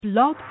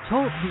Blog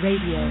Talk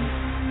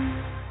Radio.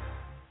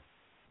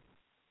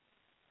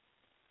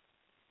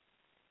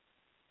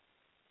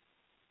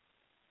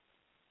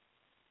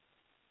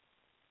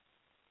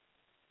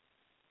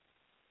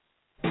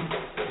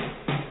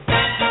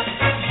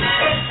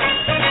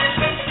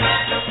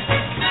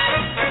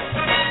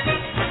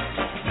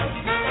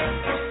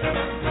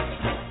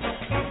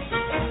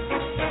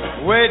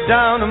 Way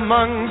down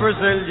among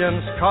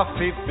Brazilians,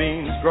 coffee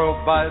beans grow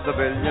by the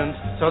billions,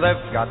 so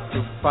they've got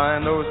to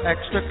find those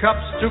extra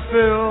cups to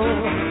fill.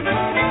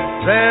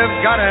 They've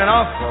got an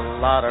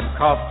awful lot of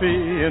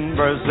coffee in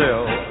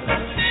Brazil.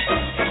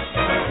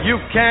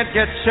 You can't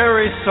get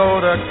cherry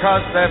soda,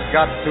 'cause they've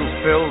got to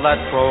fill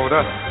that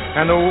quota,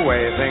 and the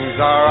way things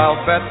are,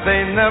 I'll bet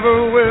they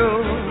never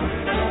will.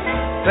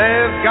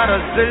 They've got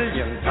a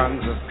zillion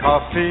tons of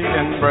coffee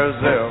in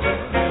Brazil.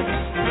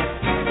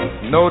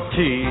 No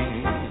tea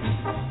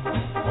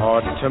or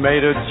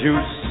tomato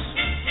juice,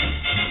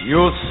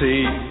 you'll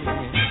see.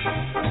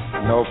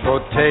 No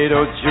potato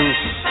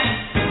juice,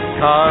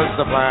 'cause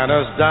the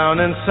planters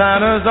down in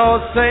Santa's all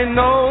say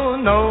no,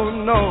 no,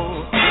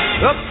 no.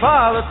 The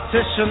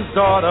politician's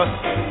daughter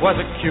was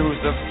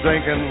accused of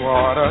drinking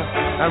water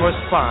and was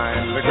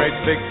fined a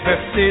great big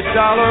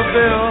 $50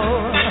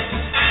 bill.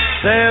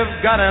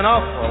 They've got an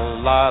awful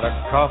lot of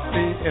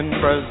coffee in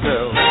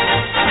Brazil.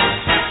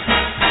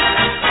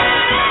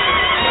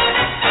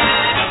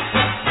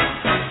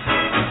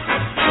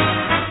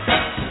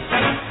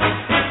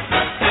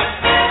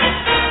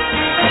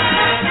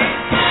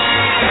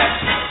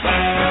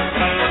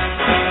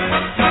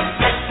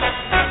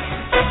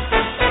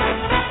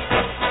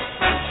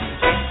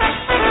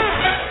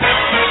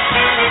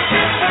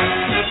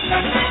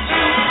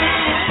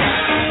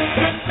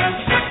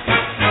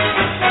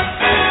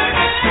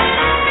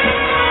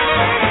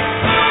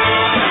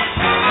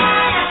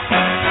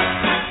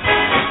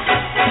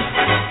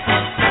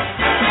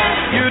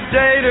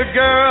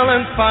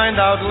 Find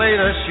out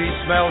later she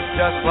smells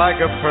just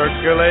like a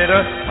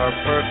percolator. Her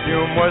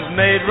perfume was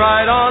made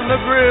right on the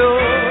grill.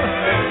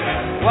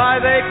 Why,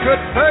 they could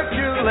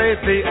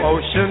percolate the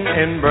ocean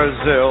in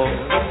Brazil.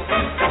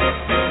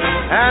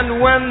 And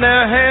when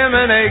their ham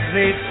and eggs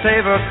need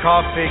savor,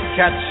 coffee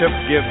ketchup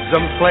gives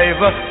them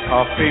flavor.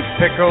 Coffee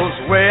pickles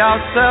way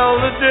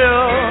outsell the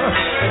dill.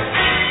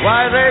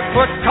 Why, they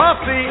put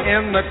coffee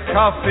in the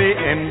coffee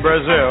in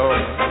Brazil.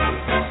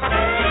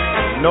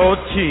 No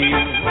tea,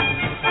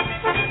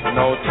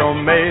 no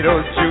tomato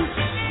juice,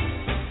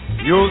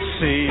 you'll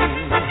see.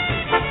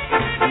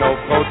 No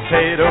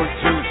potato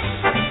juice.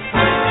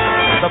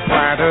 The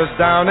planters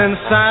down in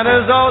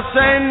Santa's all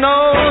say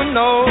no,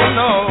 no,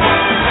 no.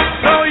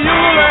 So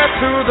you'll add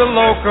to the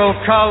local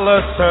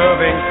color,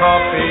 serving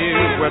coffee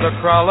with a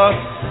crawler.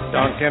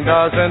 Dunkin'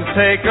 doesn't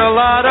take a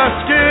lot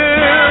of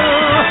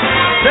skill.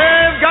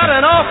 They've got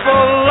an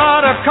awful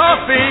lot of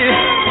coffee,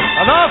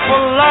 an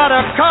awful lot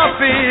of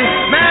coffee.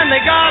 Man, they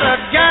got a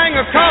gang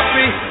of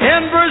coffee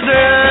in Brazil.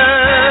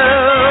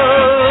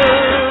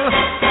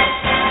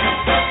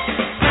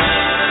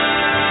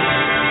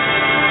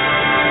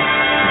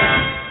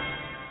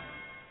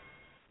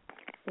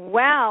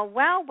 Well.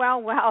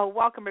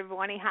 Welcome,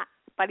 everybody. Hi,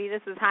 buddy.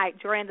 This is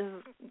Jorianne. This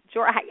is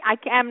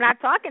I'm not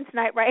talking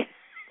tonight, right?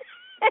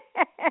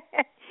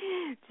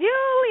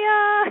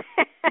 Julia.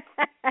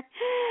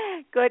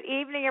 Good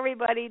evening,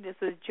 everybody. This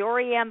is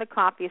Jorianne, the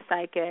Coffee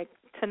Psychic.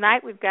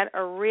 Tonight we've got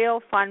a real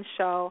fun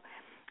show,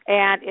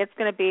 and it's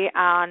going to be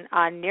on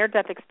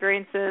near-death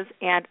experiences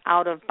and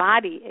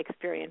out-of-body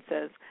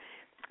experiences.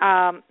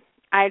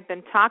 I've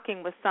been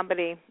talking with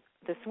somebody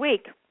this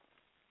week,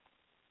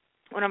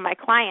 one of my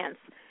clients,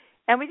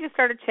 and we just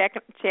started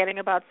chatting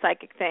about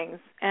psychic things,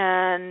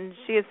 and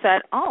she had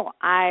said, oh,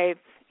 I've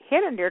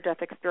had a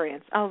near-death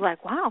experience. I was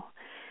like, wow,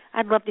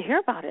 I'd love to hear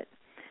about it.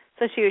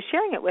 So she was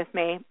sharing it with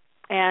me,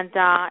 and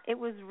it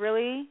was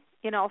really,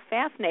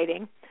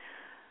 fascinating.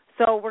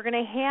 So we're going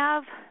to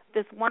have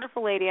this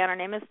wonderful lady on. Her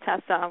name is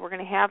Tessa. We're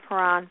going to have her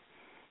on,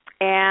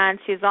 and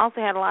she's also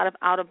had a lot of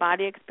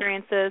out-of-body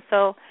experiences.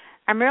 So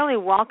I'm really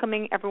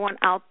welcoming everyone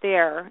out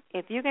there.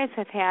 If you guys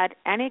have had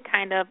any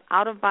kind of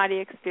out-of-body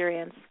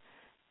experience,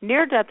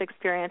 near-death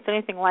experience,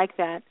 anything like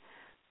that,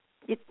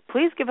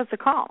 please give us a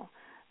call.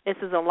 This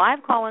is a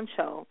live call-in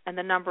show, and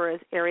the number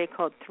is area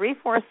code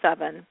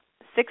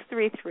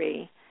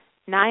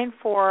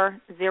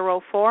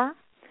 347-633-9404.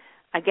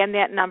 Again,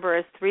 that number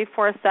is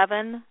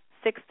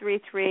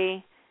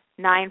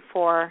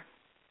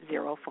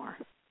 347-633-9404.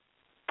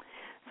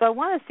 So I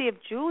want to see if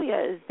Julia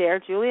is there.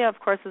 Julia, of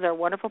course, is our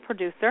wonderful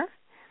producer.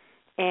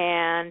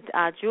 And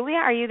Julia,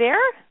 are you there?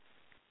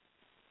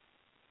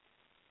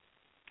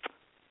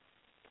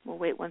 We'll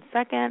wait 1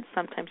 second.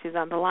 Sometimes she's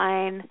on the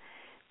line,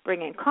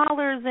 bringing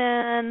callers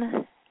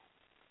in.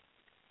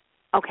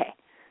 Okay,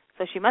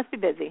 so she must be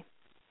busy.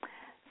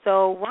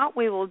 So what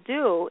we will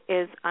do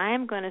is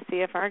I'm going to see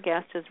if our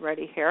guest is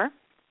ready here.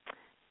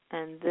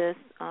 And this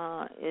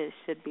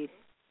should be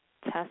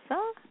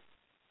Tessa.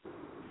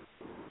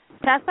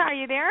 Tessa, are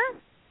you there?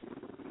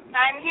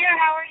 I'm here.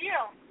 How are you?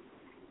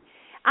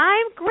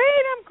 I'm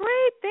great.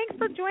 Thanks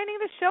for joining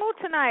the show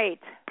tonight.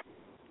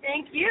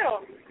 Thank you.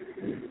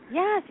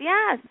 Yes,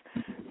 yes.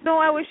 So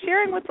I was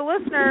sharing with the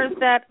listeners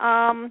that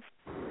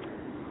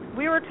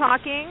we were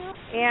talking,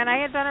 and I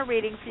had done a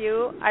reading for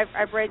you.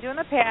 I've read you in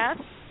the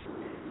past.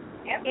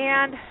 Yep.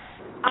 And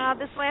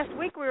this last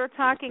week we were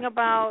talking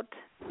about,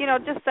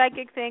 just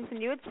psychic things,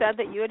 and you had said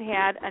that you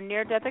had a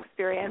near-death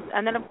experience,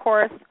 and then, of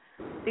course,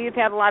 you've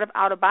had a lot of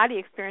out-of-body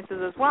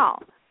experiences as well.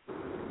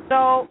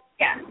 So,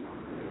 yeah.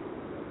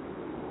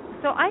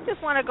 So I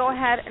just want to go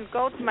ahead and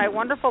go to my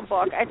wonderful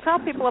book. I tell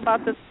people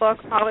about this book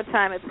all the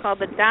time. It's called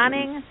the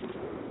Donning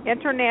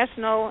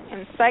International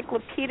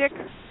Encyclopedic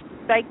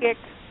Psychic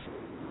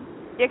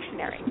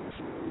Dictionary.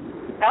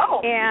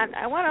 Oh. And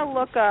I want to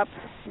look up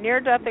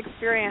near-death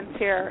experience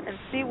here and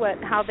see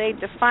how they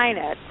define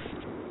it.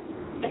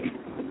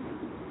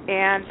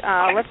 And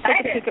let's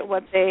take a peek at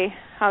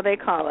how they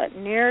call it.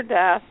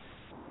 Near-death,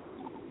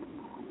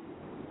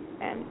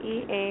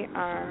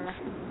 N-E-A-R.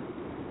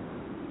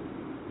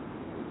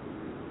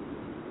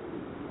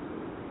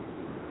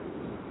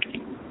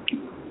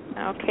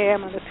 Okay,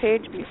 I'm on the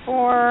page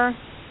before.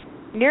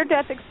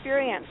 Near-death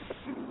experience.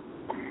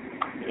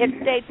 It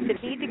states to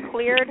be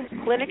declared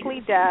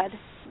clinically dead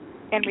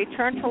and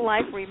return to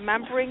life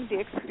remembering the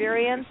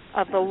experience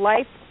of the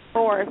life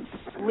force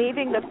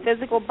leaving the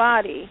physical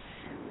body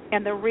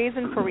and the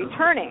reason for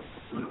returning.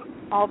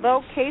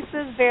 Although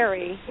cases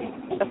vary,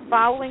 the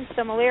following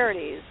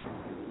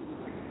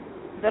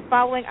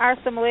are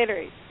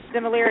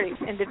similarities.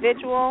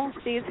 Individual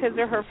sees his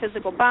or her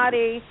physical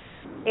body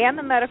and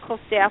the medical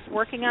staff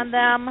working on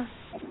them.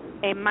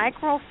 A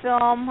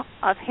microfilm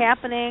of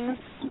happenings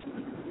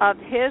of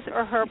his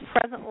or her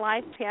present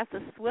life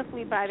passes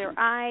swiftly by their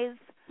eyes.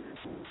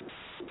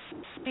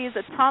 Sees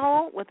a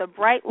tunnel with a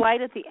bright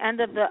light at the end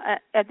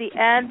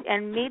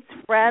and meets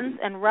friends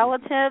and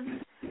relatives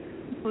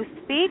who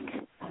speak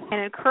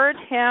and encourage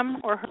him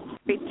or her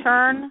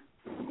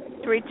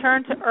to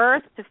return to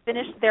Earth to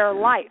finish their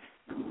life.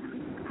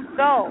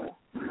 So,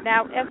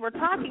 now as we're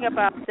talking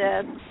about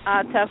this,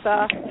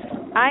 Tessa,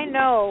 I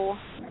know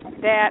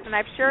that, and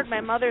I've shared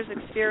my mother's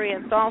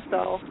experience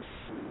also.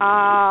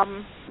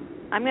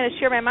 I'm going to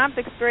share my mom's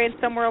experience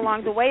somewhere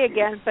along the way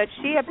again, but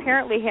she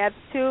apparently had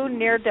 2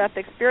 near-death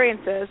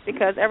experiences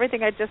because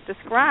everything I just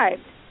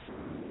described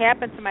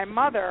happened to my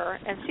mother,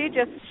 and she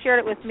just shared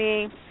it with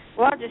me.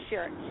 Well, I'll just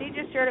share it. She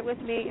just shared it with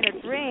me in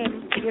a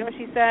dream.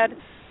 She said,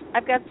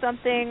 I've got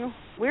something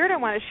weird I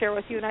want to share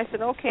with you. And I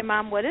said, okay,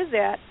 Mom, what is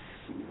that?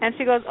 And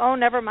she goes, oh,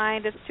 never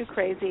mind, it's too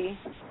crazy.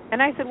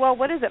 And I said, well,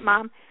 what is it,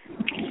 Mom?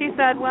 She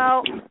said,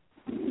 well,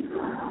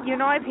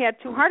 I've had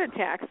 2 heart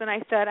attacks. And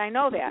I said, I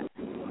know that.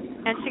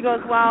 And she goes,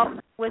 well,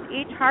 with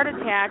each heart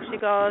attack, she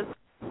goes,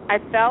 I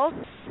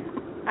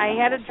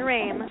had a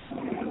dream,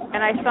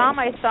 and I saw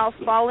myself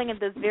falling in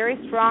this very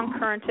strong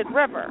currented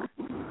river.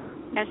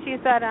 And she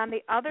said on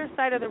the other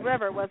side of the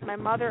river was my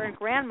mother and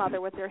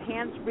grandmother with their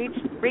hands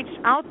reached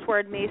out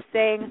toward me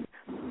saying,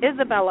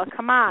 Isabella,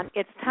 come on,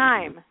 it's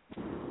time.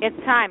 It's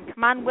time.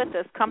 Come on with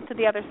us. Come to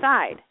the other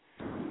side.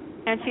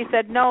 And she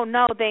said, no,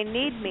 they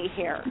need me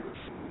here.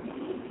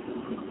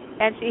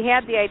 And she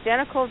had the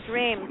identical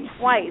dream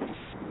twice,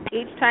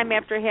 each time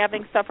after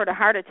having suffered a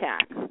heart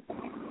attack.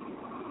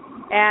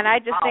 And I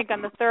just think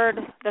on the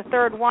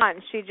third one,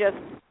 she just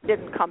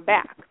didn't come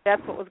back.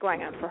 That's what was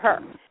going on for her.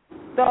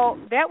 So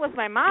that was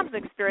my mom's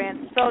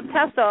experience. So,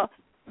 Tessa,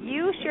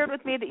 you shared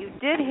with me that you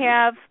did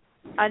have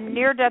a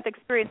near-death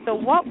experience. So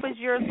what was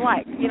yours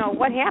like?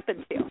 What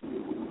happened to you?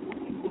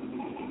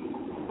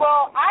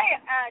 Well,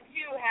 I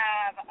do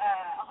have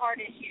a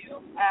heart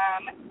issue,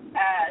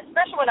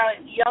 especially when I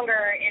was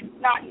younger. It's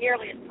not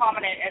nearly as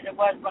prominent as it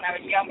was when I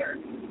was younger.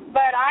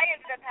 But I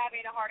ended up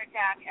having a heart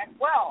attack as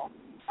well.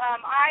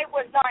 I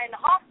was not in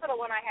the hospital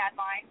when I had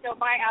mine, so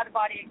my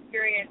out-of-body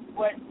experience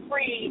was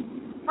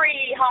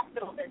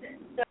pre-hospital visit.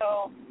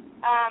 So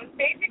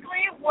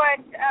basically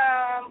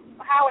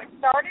how it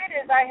started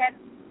is I had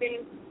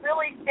been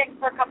really sick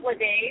for a couple of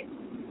days,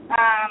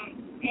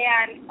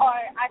 and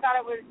I thought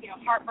it was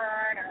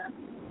heartburn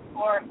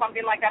or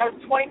something like that. I was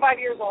 25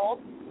 years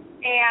old,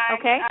 and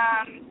okay.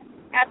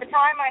 At the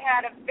time I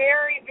had a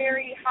very,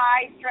 very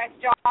high-stress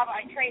job.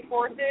 I trained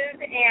horses,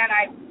 and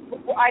I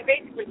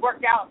basically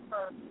worked out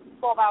for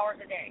 12 hours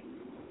a day.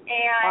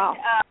 And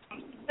wow.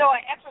 So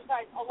I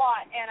exercised a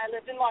lot, and I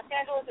lived in Los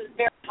Angeles. It was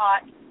very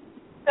hot.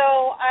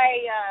 So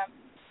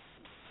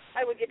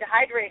I would get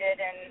dehydrated,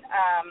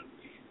 and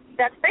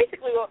that's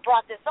basically what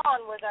brought this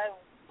on was I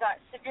got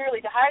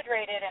severely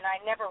dehydrated, and I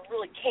never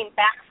really came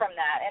back from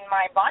that, and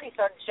my body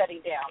started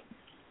shutting down.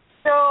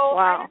 So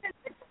wow.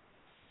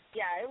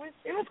 Yeah,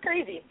 it was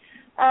crazy.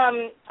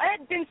 I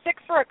had been sick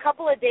for a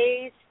couple of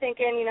days,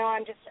 thinking,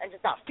 I'm just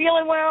not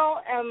feeling well,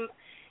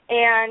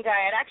 and I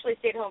had actually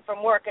stayed home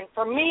from work. And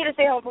for me to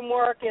stay home from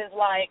work is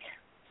like,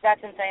 that's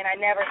insane. I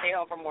never stay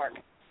home from work.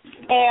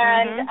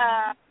 And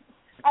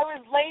I was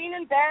laying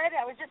in bed.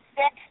 I was just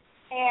sick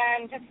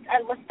and just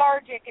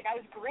lethargic, and I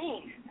was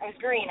green.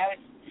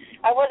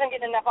 I wasn't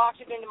getting enough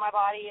oxygen to my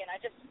body, and I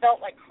just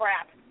felt like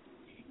crap.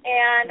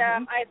 And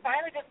I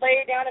finally just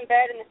laid down in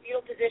bed in the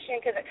fetal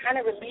position because it kind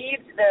of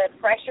relieved the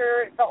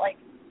pressure. It felt like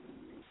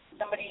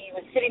somebody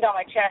was sitting on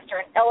my chest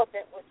or an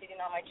elephant was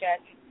sitting on my chest.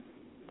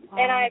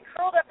 And I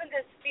curled up in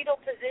this fetal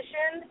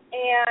position,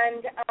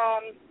 and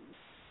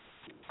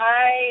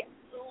I,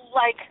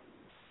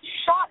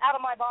 shot out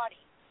of my body.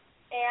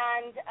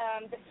 And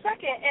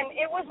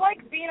it was like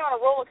being on a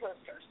roller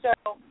coaster. So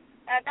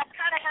that's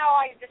kind of how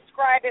I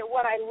describe it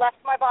when I left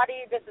my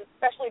body, this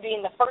especially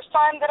being the first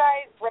time that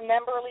I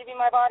remember leaving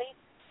my body.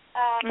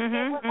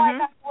 It was like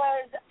I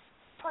was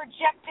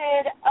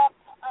projected up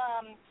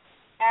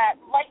at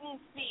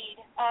lightning speed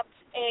up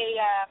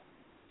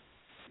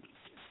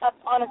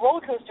on a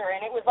roller coaster,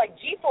 and it was like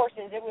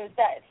G-forces. It was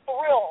that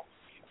thrill.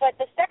 But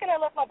the second I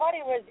left my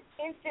body, I was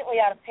instantly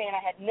out of pain.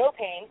 I had no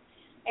pain,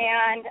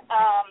 and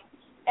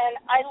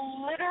I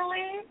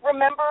literally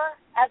remember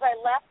as I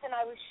left and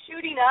I was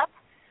shooting up,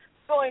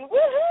 going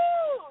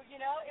woohoo! You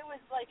know, it was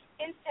like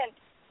instant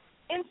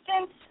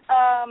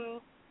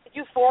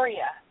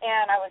euphoria,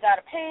 and I was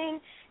out of pain,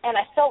 and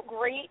I felt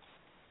great.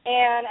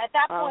 And at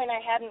that point,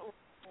 I hadn't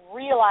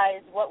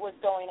realized what was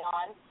going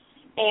on,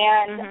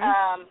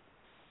 and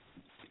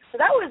so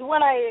that was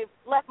when I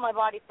left my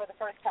body for the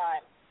first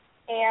time,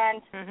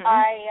 and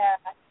I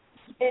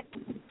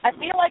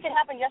feel like it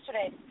happened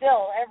yesterday.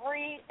 Still,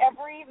 every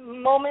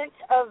moment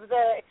of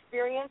the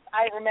experience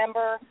I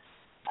remember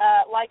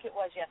like it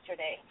was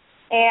yesterday.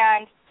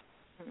 And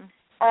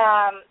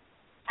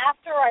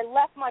after I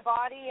left my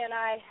body and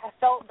I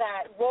felt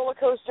that roller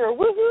coaster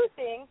woohoo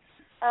thing,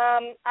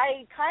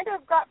 I kind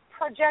of got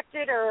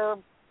projected or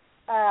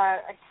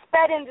I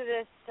sped into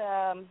this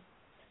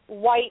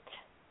white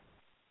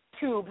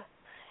tube,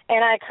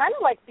 and I kind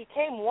of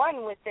became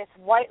one with this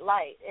white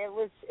light. It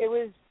was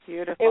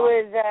beautiful. It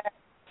was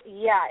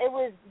it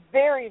was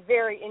very,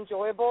 very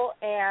enjoyable,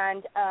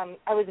 and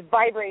I was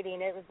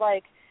vibrating. It was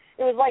like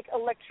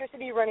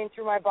electricity running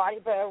through my body,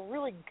 but a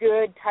really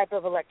good type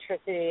of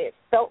electricity. It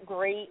felt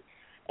great,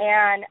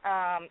 and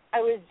I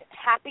was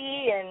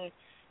happy, and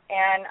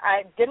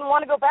I didn't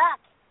want to go back.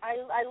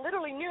 I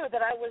literally knew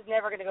that I was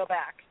never going to go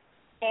back,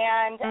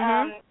 and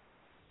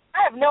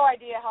I have no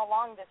idea how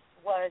long this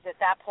was at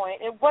that point.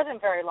 It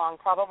wasn't very long,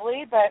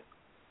 probably, but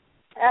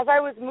as I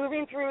was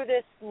moving through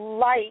this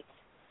light,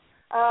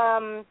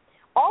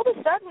 all of a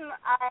sudden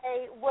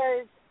I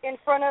was in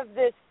front of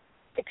this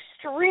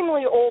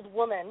extremely old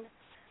woman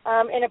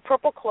in a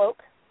purple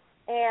cloak,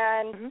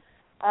 and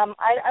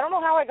I don't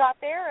know how I got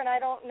there, and I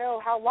don't know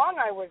how long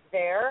I was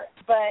there,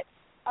 but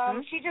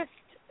she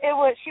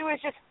was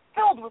just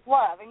filled with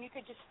love, and you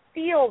could just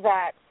feel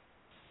that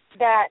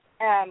the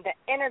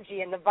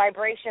energy and the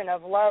vibration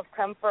of love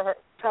come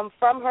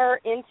from her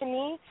into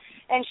me,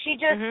 and she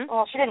just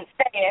she didn't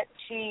say it,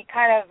 she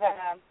kind of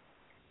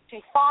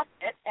she thought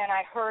it, and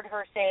I heard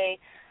her say,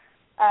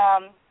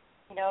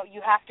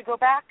 you have to go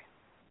back.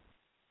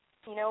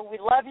 We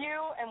love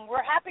you, and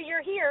we're happy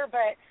you're here,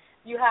 but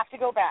you have to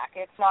go back.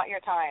 It's not your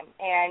time,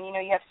 and you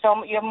have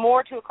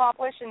more to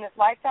accomplish in this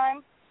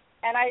lifetime.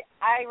 And I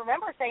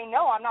remember saying,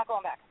 no, I'm not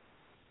going back,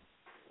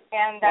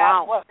 and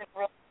that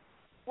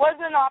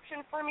wasn't an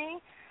option for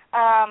me.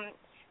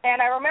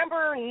 And I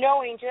remember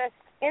knowing just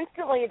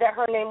instantly that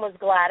her name was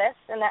Gladys,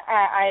 and that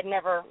I had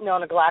never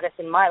known a Gladys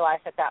in my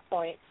life at that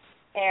point.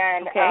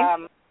 And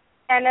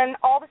and then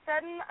all of a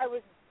sudden, I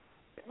was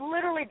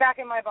literally back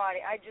in my body.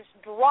 I just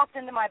dropped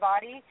into my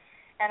body,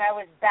 and I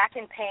was back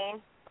in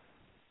pain,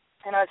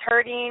 and I was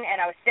hurting,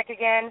 and I was sick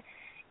again.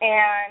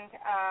 And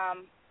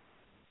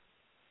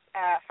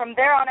from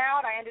there on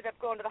out, I ended up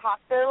going to the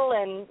hospital,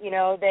 and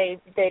they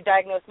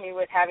diagnosed me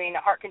with having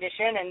a heart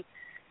condition,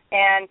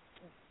 and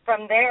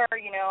from there,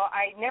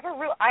 I never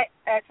really.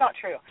 It's not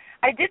true.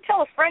 I did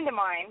tell a friend of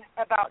mine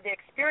about the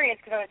experience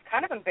because I was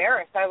kind of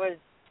embarrassed.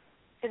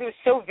 Because it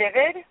was so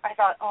vivid. I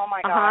thought, oh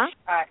my gosh,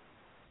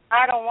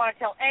 I don't want to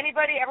tell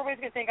anybody.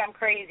 Everybody's gonna think I'm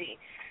crazy.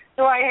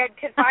 So I had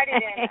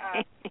confided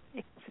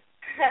in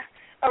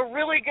a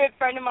really good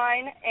friend of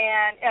mine,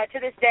 and to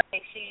this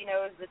day, she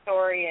knows the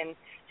story and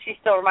she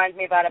still reminds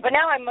me about it. But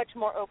now I'm much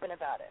more open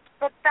about it.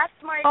 But that's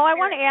my experience. I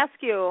want to ask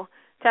you,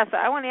 Tessa,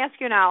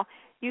 now,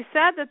 you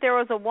said that there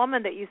was a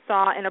woman that you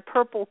saw in a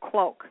purple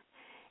cloak.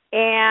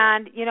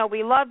 And,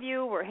 we love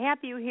you, we're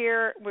happy you're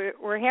here,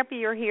 we're happy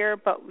you're here,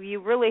 but you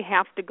really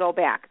have to go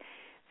back.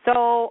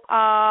 So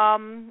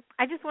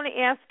I just want to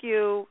ask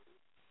you,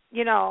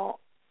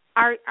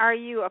 are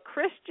you a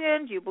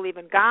Christian? Do you believe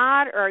in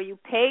God? Or are you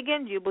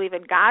pagan? Do you believe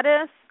in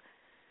goddess?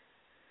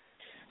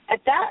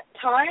 At that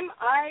time,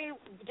 I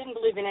didn't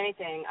believe in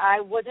anything.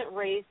 I wasn't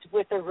raised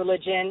with a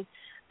religion,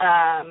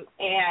 and,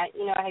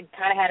 I had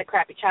kind of had a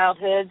crappy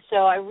childhood,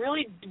 so I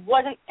really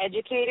wasn't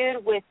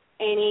educated with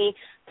any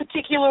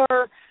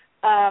particular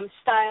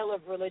style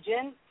of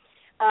religion.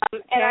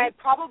 And I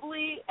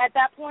probably, at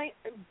that point,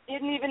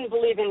 didn't even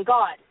believe in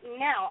God.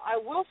 Now, I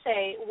will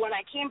say, when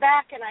I came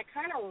back and I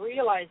kind of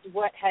realized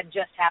what had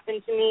just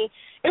happened to me,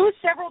 it was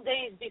several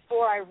days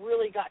before I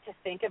really got to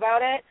think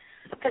about it,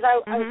 because I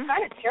was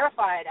kind of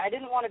terrified. I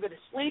didn't want to go to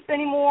sleep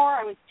anymore.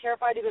 I was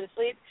terrified to go to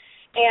sleep.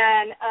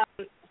 And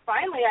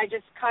finally, I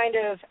just kind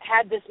of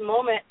had this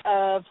moment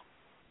of,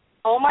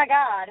 oh, my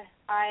God,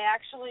 I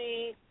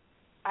actually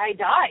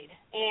died.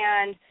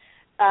 And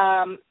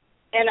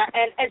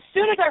as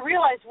soon as I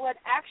realized what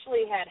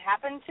actually had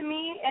happened to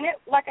me, and it,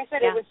 like I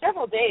said, it was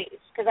several days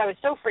because I was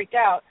so freaked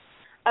out,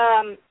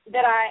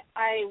 that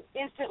I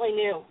instantly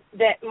knew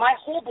that my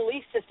whole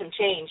belief system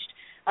changed.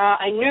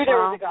 I knew there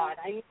was a God.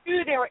 I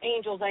knew there were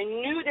angels. I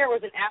knew there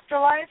was an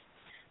afterlife,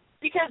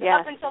 because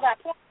up until that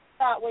point,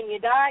 I thought when you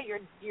die,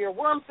 you're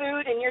worm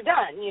food and you're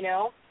done, you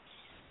know.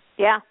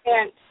 Yeah.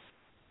 And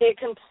it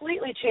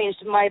completely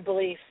changed my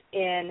belief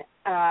in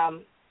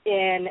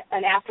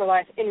an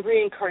afterlife, in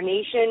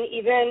reincarnation,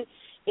 even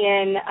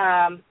in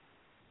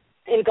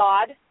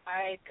God.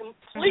 I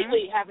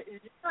completely have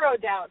zero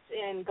doubts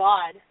in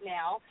God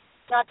now.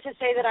 Not to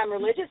say that I'm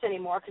religious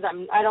anymore, because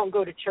I don't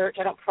go to church.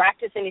 I don't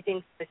practice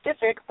anything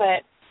specific,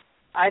 but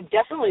I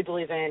definitely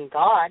believe in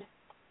God.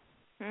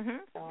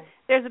 So.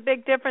 There's a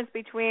big difference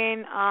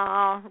between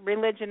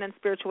religion and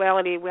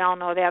spirituality. We all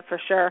know that for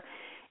sure.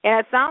 And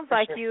it sounds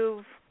like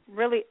you've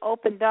really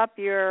opened up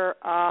your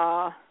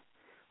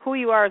who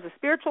you are as a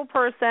spiritual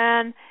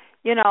person,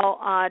 you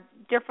know,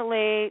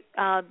 differently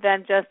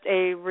than just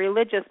a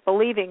religious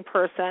believing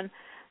person.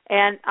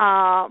 And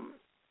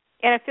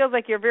it feels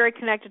like you're very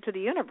connected to the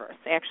universe,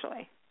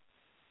 actually.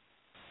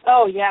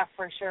 Oh, yeah,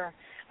 for sure.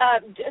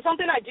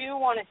 Something I do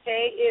want to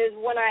say is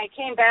when I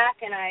came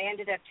back and I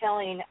ended up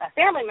telling a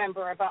family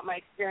member about my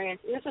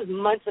experience, and this was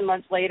months and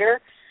months later,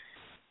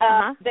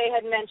 they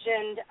had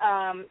mentioned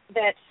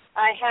that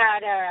I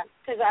had,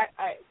 because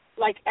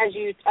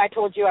I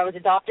told you I was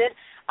adopted,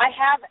 I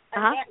have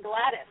an Aunt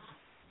Gladys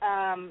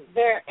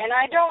there, and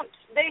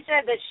they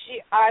said that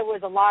I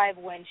was alive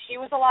when she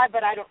was alive,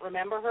 but I don't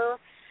remember her.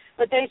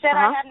 But they said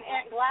I had an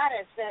Aunt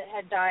Gladys that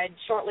had died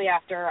shortly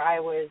after I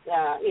was,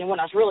 when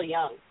I was really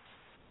young.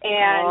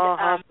 And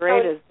how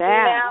great is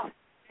that? Now,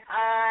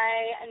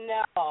 I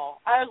know.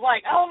 I was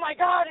like, oh my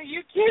God, are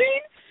you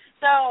kidding?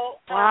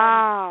 So,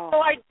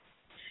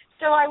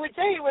 So I would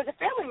say it was a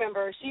family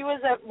member. She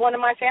was one of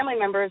my family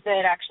members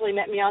that actually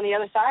met me on the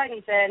other side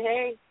and said,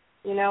 hey,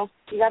 you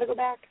got to go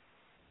back.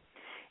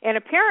 And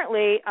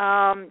apparently,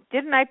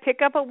 didn't I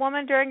pick up a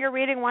woman during your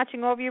reading,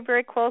 watching over you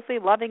very closely,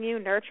 loving you,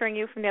 nurturing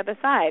you from the other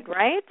side,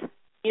 right?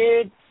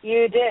 You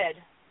did.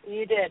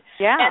 You did.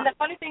 Yeah. And the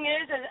funny thing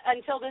is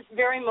until this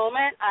very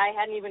moment, I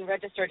hadn't even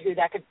registered who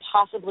that could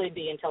possibly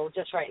be until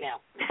just right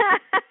now.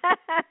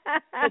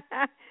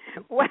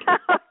 Well,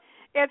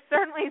 it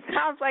certainly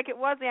sounds like it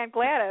was Aunt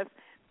Gladys.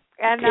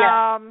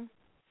 And,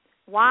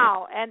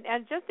 wow.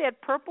 And just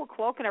that purple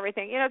cloak and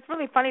everything. It's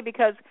really funny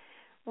because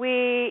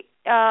we,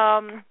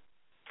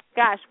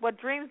 What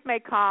Dreams May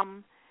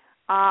Come,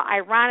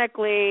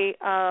 ironically,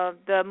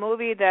 the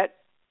movie that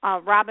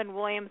Robin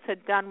Williams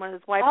had done when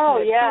his wife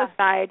committed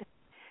suicide.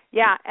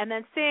 Yeah, and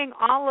then seeing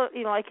all of,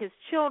 like his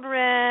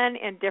children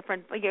in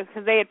different, because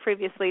they had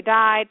previously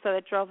died, so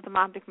that drove the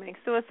mom to committing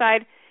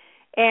suicide.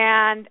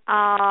 And,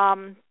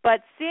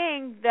 but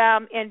seeing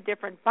them in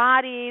different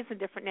bodies and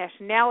different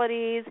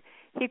nationalities,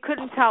 he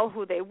couldn't tell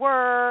who they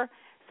were.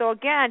 So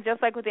again,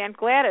 just like with Aunt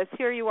Gladys,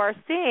 here you are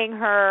seeing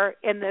her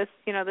in this,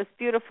 this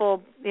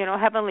beautiful,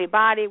 heavenly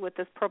body with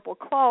this purple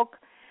cloak,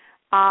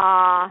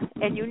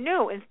 and you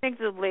knew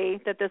instinctively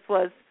that this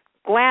was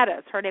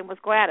Gladys. Her name was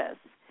Gladys.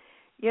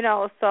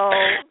 So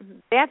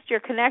that's your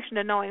connection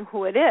to knowing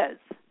who it is.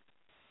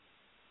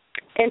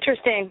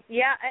 Interesting.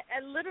 Yeah,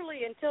 I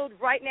literally until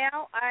right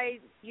now,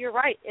 you're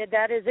right.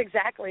 That is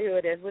exactly who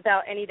it is,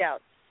 without any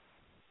doubt.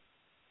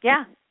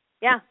 Yeah.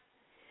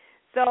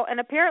 So, and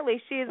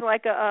apparently she's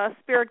like a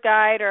spirit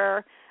guide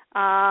or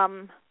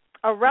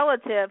a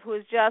relative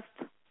who's just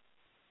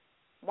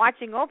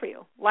watching over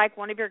you, like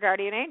one of your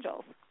guardian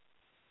angels.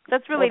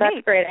 That's really neat.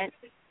 That's great.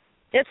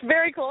 It's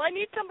very cool. I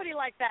need somebody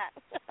like that.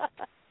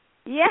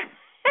 Yes.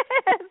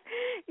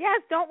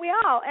 Yes, don't we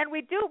all? And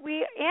we do.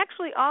 We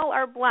actually all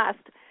are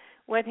blessed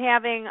with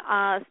having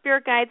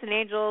spirit guides and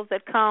angels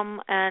that come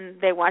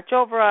and they watch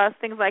over us,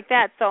 things like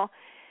that. So,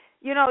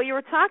 you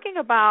were talking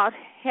about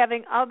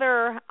having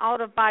other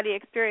out-of-body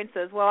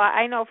experiences. Well,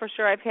 I know for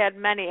sure I've had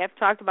many. I've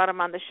talked about them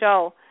on the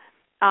show.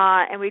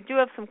 And we do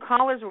have some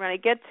callers we're going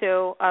to get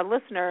to,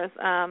 listeners,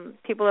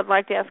 people that would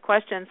like to ask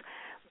questions.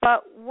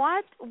 But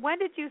when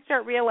did you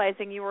start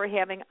realizing you were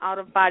having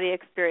out-of-body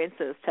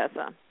experiences,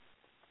 Tessa?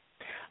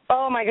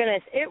 Oh my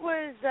goodness! It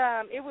was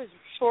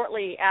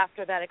shortly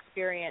after that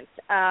experience.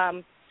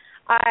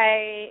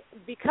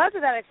 Because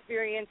of that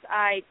experience,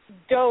 I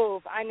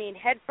dove,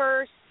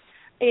 headfirst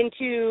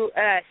into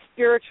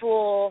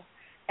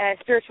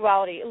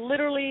spirituality.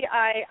 Literally,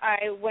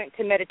 I went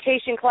to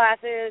meditation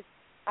classes.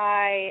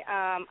 I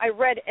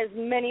read as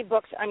many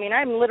books.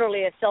 I'm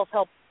literally a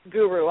self-help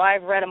guru.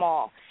 I've read them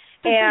all,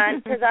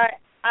 and because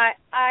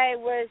I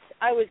was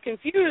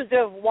confused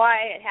of why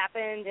it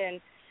happened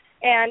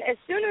and as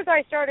soon as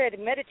I started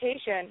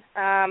meditation,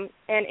 and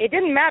it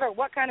didn't matter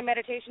what kind of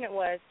meditation it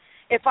was,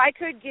 if I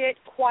could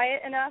get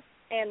quiet enough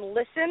and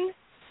listen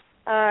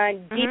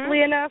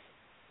deeply enough,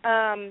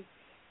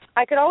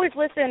 I could always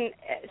listen.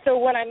 So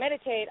when I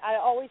meditate, I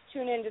always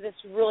tune into this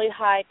really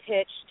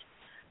high-pitched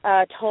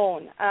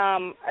tone.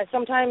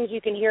 Sometimes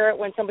you can hear it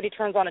when somebody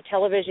turns on a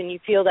television. You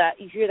hear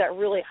that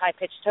really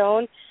high-pitched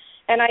tone.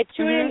 And I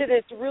tune into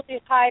this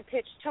really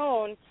high-pitched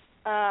tone,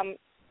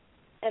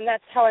 and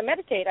that's how I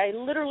meditate. I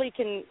literally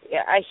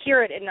I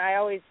hear it, and I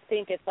always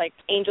think it's like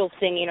angels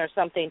singing or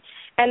something.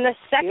 And the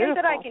second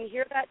that I can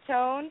hear that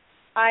tone,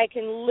 I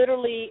can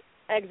literally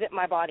exit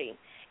my body.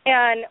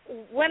 And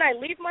when I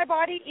leave my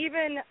body,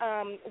 even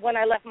when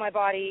I left my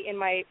body in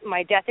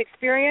my death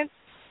experience,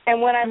 and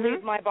when I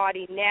leave my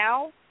body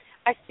now,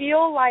 I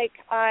feel like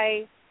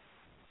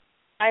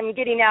I'm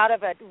getting out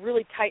of a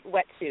really tight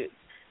wetsuit.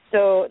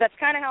 So that's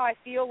kind of how I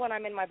feel when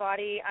I'm in my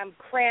body. I'm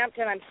cramped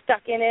and I'm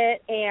stuck in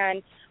it.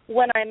 And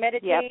when I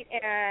meditate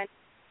and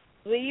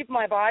leave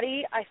my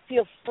body, I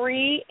feel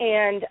free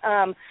and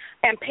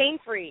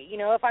pain-free. You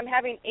know, if I'm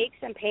having aches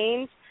and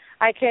pains,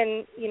 I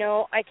can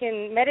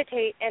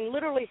meditate and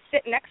literally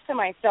sit next to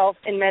myself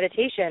in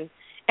meditation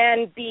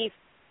and be,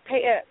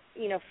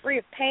 free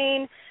of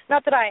pain.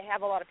 Not that I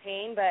have a lot of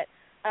pain, but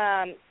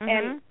and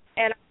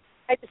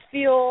I just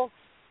feel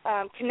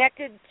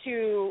connected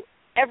to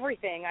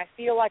everything. I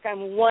feel like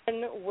I'm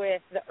one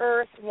with the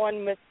earth,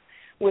 one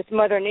with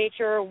Mother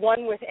Nature,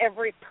 one with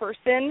every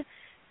person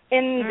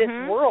in this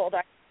world.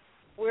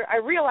 I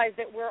realize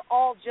that we're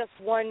all just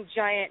one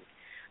giant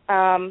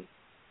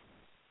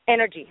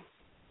energy.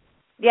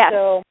 Yes.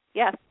 So,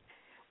 yes.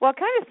 Well, it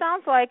kind of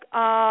sounds like,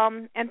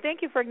 and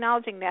thank you for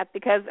acknowledging that,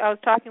 because I was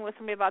talking with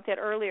somebody about that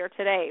earlier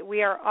today.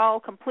 We are all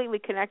completely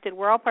connected.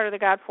 We're all part of the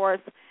God Force,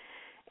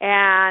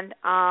 and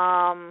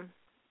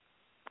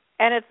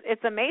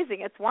it's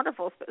amazing. It's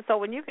wonderful. So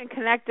when you can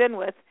connect in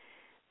with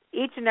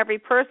each and every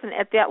person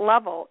at that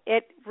level,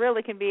 it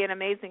really can be an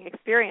amazing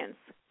experience.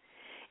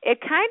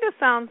 It kind of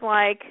sounds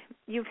like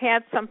you've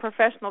had some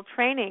professional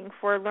training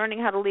for learning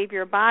how to leave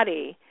your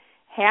body.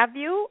 Have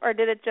you, or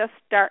did it just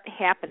start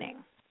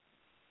happening?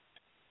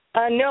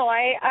 No,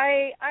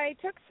 I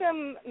took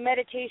some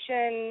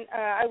meditation.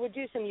 I would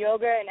do some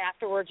yoga, and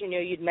afterwards,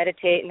 you'd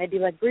meditate, and they'd be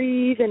like,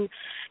 breathe and,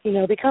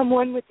 become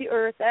one with the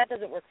earth. That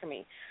doesn't work for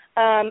me.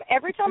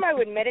 Every time I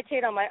would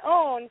meditate on my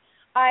own,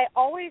 I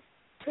always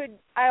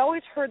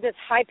heard this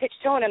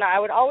high-pitched tone, and I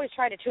would always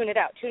try to tune it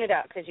out,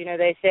 because,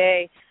 they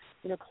say,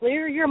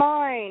 clear your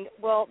mind.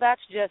 Well,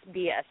 that's just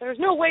BS. There's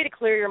no way to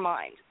clear your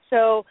mind.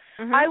 So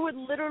I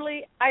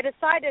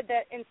decided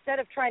that instead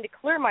of trying to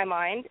clear my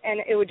mind, and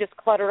it would just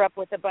clutter up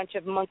with a bunch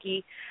of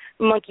monkey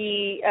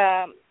noise,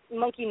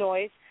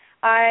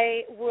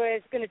 I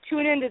was going to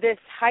tune into this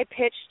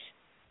high-pitched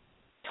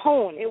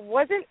tone. It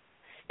was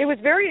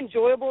very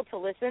enjoyable to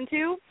listen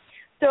to.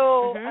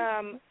 So,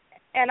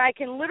 and I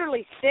can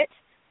literally sit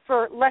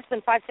for less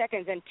than 5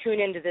 seconds and tune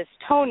into this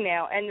tone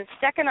now. And the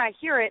second I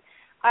hear it,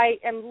 I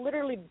am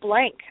literally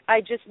blank.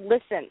 I just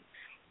listen.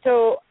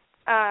 So,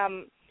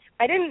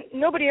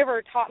 nobody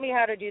ever taught me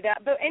how to do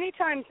that, but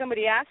anytime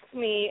somebody asks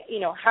me,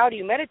 how do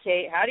you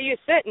meditate, how do you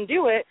sit and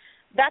do it,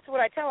 that's what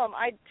I tell them.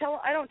 I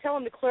don't tell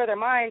them to clear their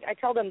mind. I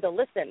tell them to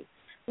listen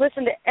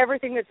to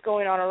everything that's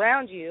going on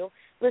around you,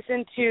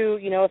 listen to,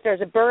 if there's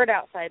a bird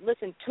outside,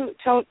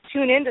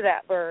 tune into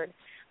that bird.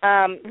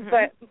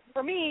 But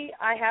for me,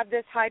 I have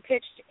this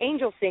high-pitched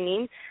angel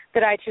singing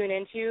that I tune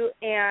into,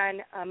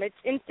 and it's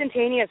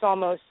instantaneous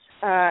almost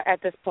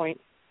at this point.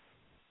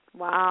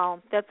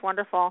 Wow, that's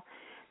wonderful.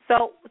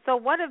 So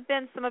what have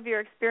been some of your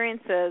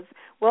experiences?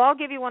 Well, I'll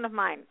give you one of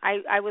mine.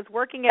 I was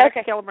working at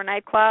Excalibur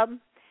nightclub,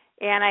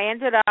 and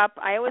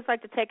I always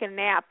like to take a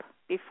nap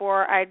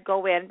before I'd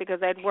go in,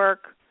 because I'd work,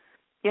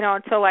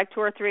 until like 2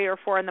 or 3 or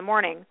 4 in the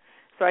morning.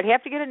 So I'd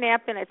have to get a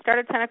nap in. I'd start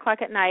at 10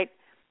 o'clock at night,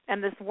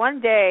 and this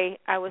one day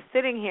I was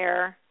sitting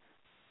here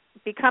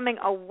becoming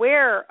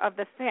aware of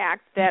the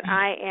fact that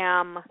I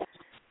am,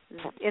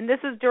 and this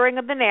is during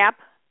the nap,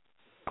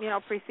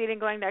 preceding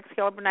going to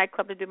Excalibur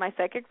nightclub to do my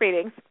psychic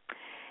readings.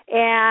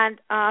 And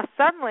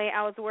suddenly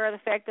I was aware of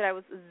the fact that I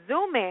was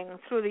zooming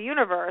through the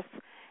universe.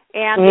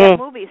 And that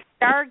movie,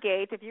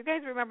 Stargate, if you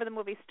guys remember the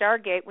movie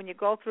Stargate, when you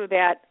go through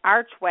that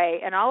archway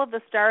and all of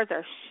the stars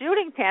are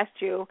shooting past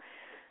you,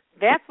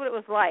 that's what it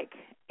was like.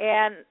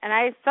 And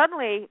I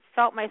suddenly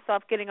felt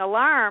myself becoming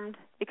alarmed,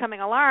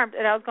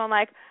 and I was going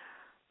like,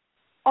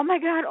 oh, my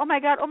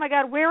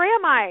God, where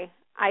am I?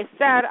 I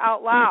said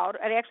out loud,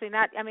 and actually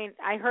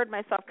I heard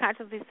myself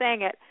consciously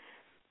saying it.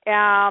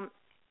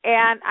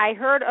 And I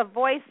heard a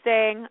voice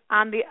saying,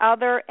 on the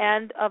other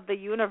end of the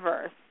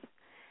universe.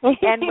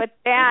 And with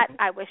that,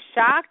 I was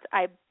shocked.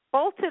 I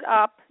bolted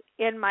up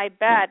in my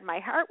bed. My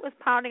heart was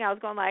pounding. I was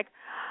going like,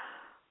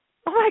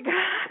 oh,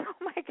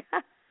 my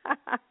God.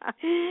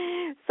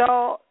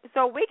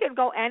 So we could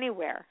go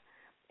anywhere.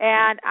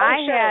 And I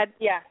had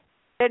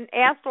been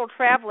astral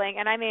traveling,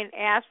 and I mean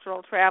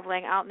astral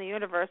traveling out in the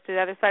universe, to the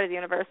other side of the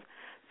universe.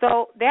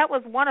 So that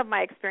was one of my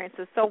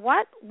experiences. So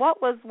what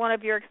was one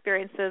of your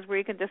experiences where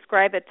you can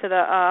describe it to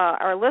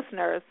our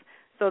listeners,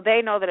 so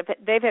they know that if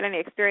they've had any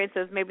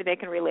experiences, maybe they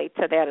can relate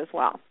to that as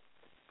well?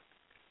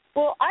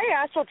 Well, I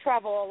astral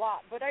travel a lot,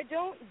 but I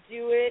don't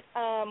do it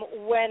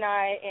when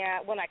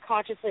I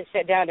consciously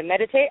sit down to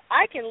meditate.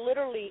 I can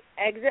literally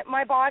exit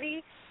my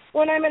body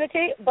when I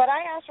meditate, but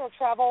I astral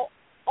travel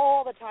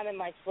all the time in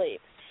my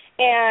sleep.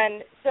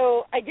 And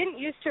so I didn't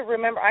used to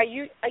remember. I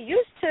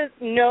used to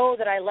know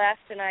that I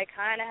left, and I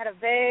kind of had a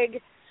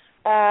vague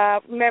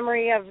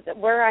memory of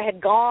where I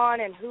had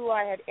gone and who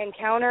I had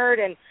encountered.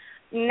 And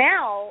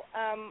now,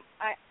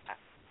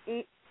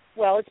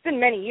 well, it's been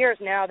many years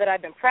now that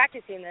I've been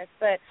practicing this,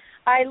 but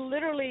I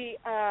literally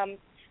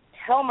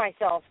tell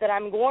myself that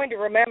I'm going to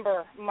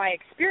remember my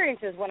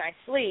experiences when I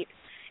sleep.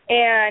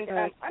 And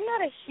I'm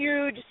not a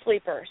huge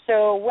sleeper,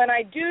 so when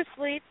I do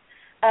sleep,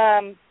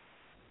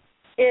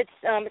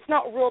 it's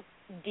not real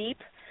deep.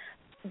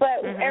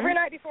 But every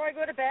night before I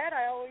go to bed,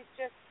 I always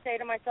just say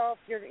to myself,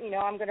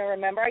 I'm going to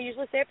remember. I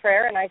usually say a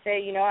prayer, and I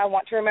say, I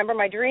want to remember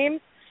my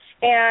dreams.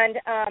 And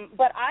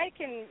but I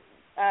can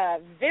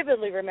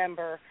vividly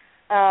remember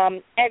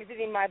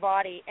exiting my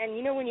body. And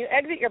when you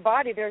exit your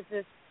body, there's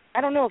this. I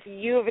don't know if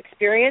you have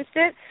experienced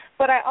it,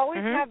 but I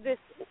always have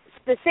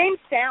the same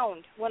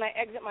sound when I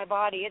exit my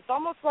body. It's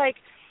almost like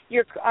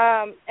you're,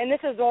 and this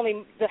is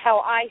only how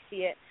I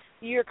see it,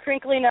 you're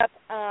crinkling up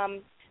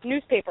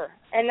newspaper.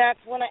 And that's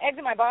when I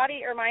exit my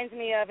body, it reminds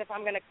me of if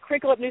I'm going to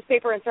crinkle up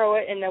newspaper and throw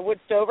it in the wood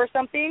stove or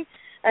something.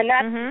 And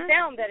that's the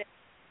sound that it.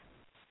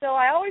 So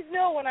I always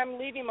know when I'm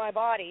leaving my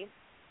body.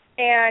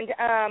 And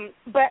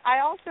but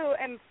I also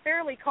am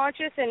fairly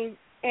conscious and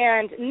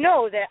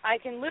know that I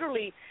can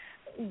literally,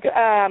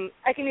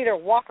 I can either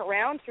walk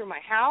around through my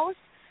house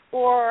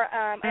or,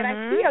 and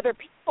I see other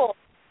people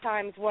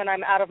times when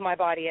I'm out of my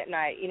body at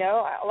night,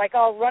 like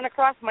I'll run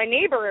across my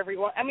neighbor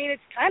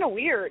it's kind of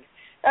weird.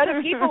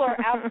 Other people are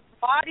out of their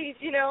bodies,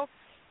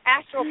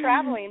 astral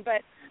traveling,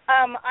 but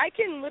I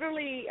can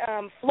literally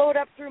float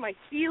up through my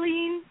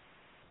ceiling,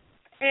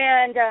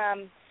 and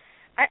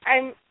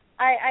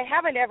I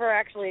haven't ever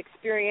actually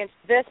experienced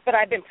this, but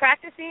I've been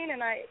practicing,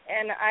 and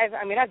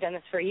I've done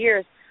this for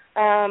years,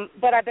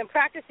 but I've been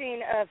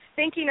practicing of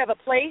thinking of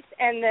a place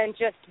and then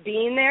just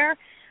being there.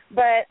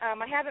 But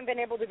I haven't been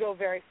able to go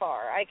very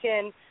far. I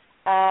can,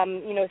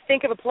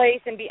 think of a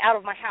place and be out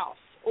of my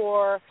house,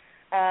 or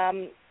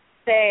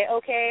say,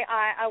 okay,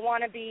 I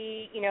want to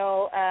be,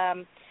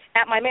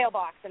 at my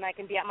mailbox, and I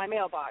can be at my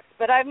mailbox.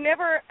 But I've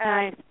never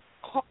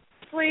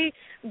consciously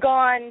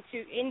gone to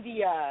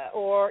India,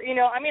 or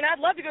I'd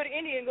love to go to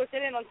India and go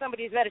sit in on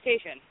somebody's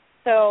meditation.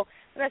 So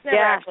that's never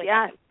actually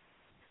happened.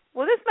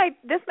 Well,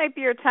 this might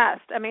be your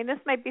test. This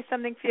might be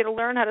something for you to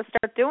learn how to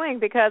start doing,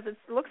 because it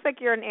looks like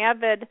you're an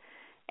avid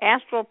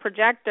astral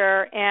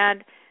projector,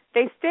 and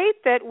they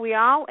state that we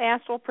all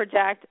astral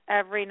project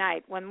every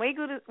night. When we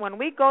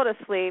go to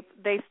sleep,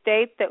 they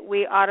state that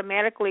we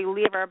automatically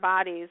leave our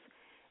bodies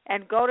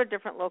and go to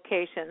different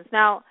locations.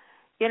 Now,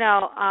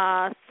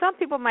 some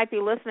people might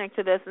be listening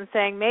to this and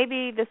saying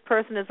maybe this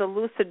person is a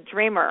lucid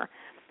dreamer,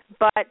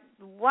 but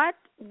what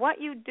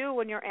you do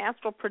when you're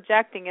astral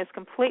projecting is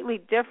completely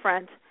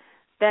different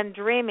than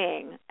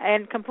dreaming,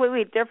 and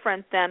completely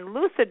different than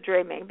lucid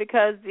dreaming,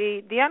 because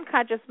the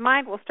unconscious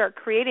mind will start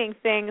creating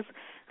things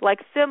like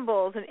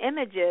symbols and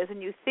images,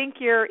 and you think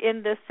you're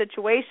in this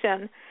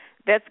situation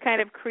that's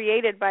kind of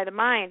created by the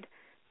mind.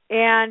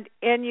 And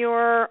in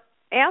your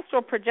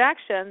astral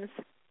projections,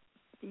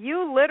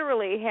 you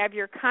literally have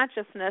your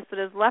consciousness that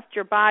has left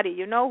your body.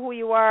 You know who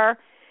you are.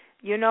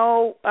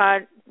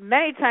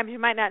 Many times you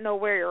might not know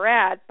where you're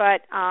at,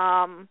 but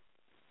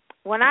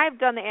when I've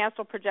done the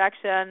astral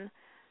projection,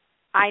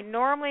 I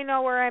normally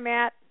know where I'm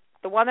at.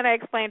 The one that I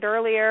explained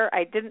earlier,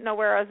 I didn't know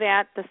where I was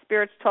at. The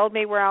spirits told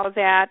me where I was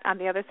at on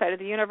the other side of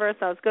the universe.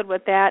 I was good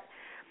with that.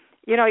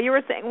 You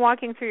were saying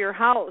walking through your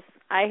house.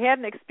 I had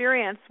an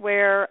experience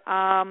where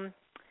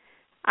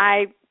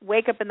I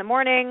wake up in the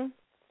morning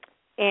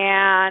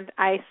and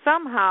I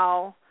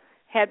somehow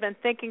had been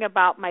thinking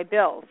about my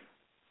bills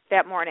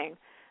that morning.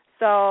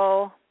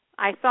 So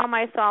I saw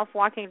myself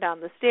walking down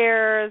the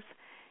stairs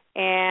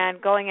and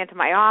going into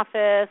my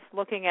office,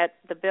 looking at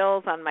the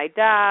bills on my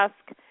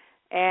desk,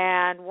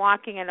 and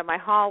walking into my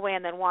hallway,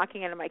 and then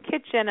walking into my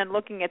kitchen and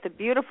looking at the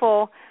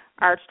beautiful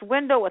arched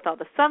window with all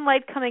the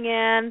sunlight coming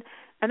in.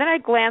 And then I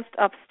glanced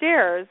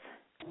upstairs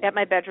at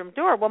my bedroom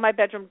door. Well, my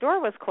bedroom door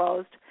was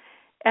closed,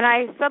 and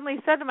I suddenly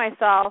said to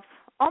myself,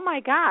 oh, my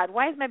God,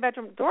 why is my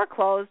bedroom door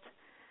closed?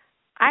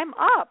 I'm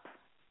up.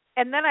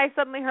 And then I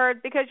suddenly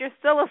heard, because you're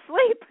still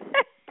asleep.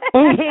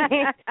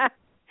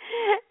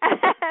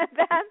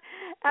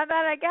 And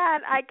then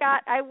again,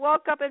 I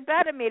woke up in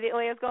bed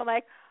immediately. I was going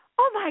like,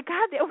 oh my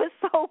God, it was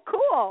so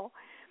cool.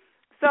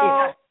 So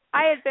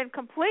I had been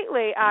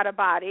completely out of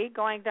body,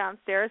 going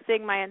downstairs,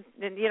 seeing my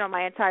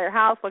entire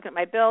house, looking at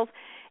my bills.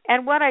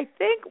 And what I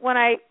think when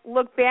I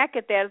look back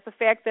at that is the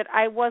fact that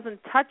I wasn't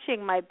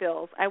touching my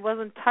bills. I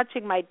wasn't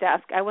touching my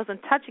desk. I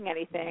wasn't touching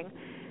anything.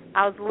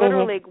 I was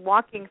literally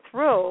walking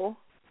through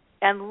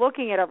and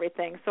looking at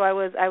everything. So I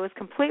was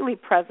completely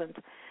present.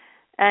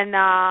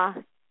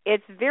 And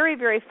it's very,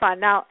 very fun.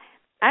 Now,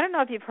 I don't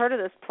know if you've heard of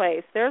this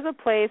place. There's a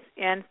place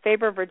in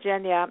Faber,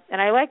 Virginia,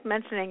 and I like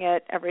mentioning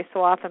it every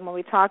so often when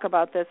we talk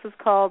about this. It's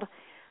called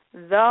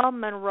the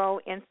Monroe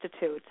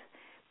Institute.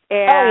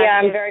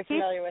 And I'm very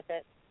familiar with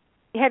it.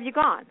 Have you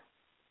gone?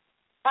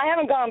 I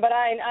haven't gone, but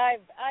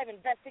I've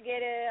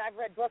investigated. I've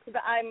read books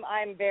about.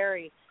 I'm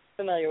very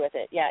familiar with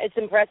it. Yeah, it's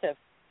impressive.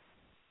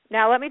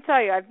 Now, let me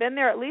tell you, I've been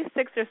there at least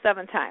 6 or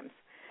 7 times,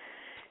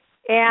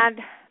 and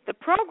the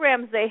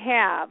programs they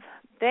have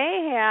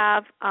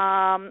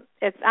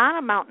it's on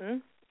a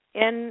mountain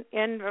in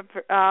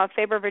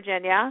Faber,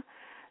 Virginia.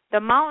 The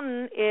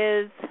mountain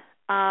is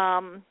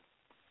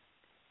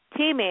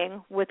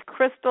teeming with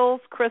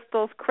crystals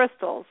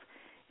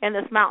in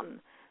this mountain.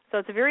 So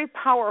it's a very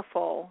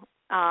powerful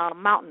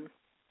mountain.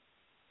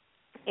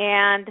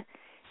 And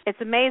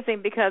it's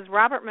amazing because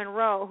Robert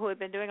Monroe, who had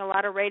been doing a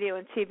lot of radio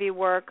and TV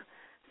work,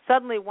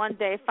 suddenly one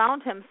day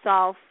found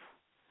himself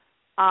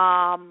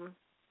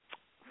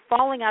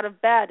falling out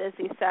of bed, as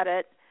he said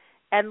it,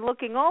 and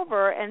looking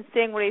over and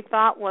seeing what he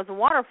thought was a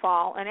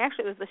waterfall. And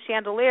actually it was the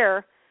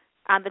chandelier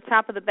on the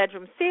top of the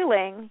bedroom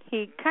ceiling.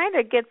 He kind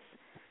of gets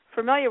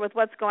familiar with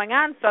what's going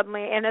on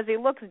suddenly, and as he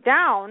looks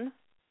down,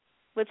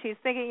 which he's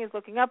thinking he's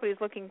looking up, but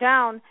he's looking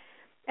down,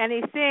 and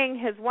he's seeing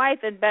his wife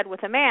in bed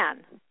with a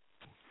man.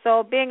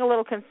 So being a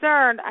little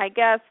concerned, I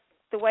guess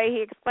the way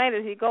he explained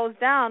it, he goes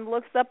down,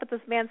 looks up at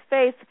this man's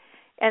face,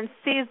 and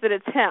sees that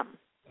it's him.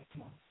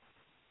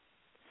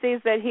 Sees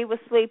that he was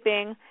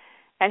sleeping,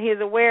 and he's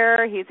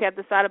aware, he's had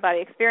this out-of-body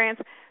experience.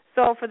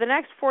 So for the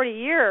next 40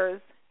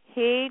 years,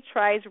 he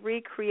tries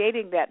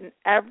recreating that in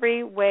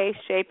every way,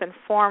 shape, and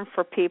form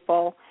for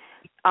people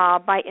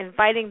by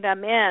inviting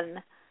them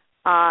in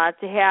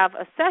to have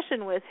a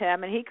session with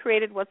him, and he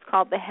created what's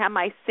called the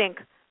Hemi-Sync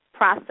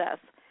process,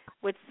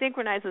 which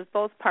synchronizes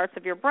both parts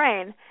of your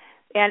brain.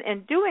 And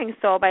in doing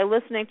so, by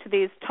listening to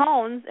these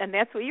tones, and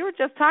that's what you were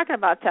just talking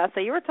about,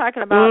 Tessa. You were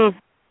talking about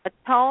a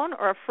tone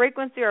or a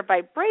frequency or a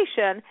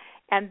vibration,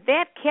 and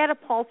that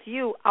catapults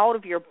you out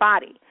of your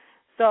body.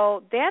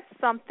 So that's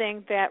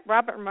something that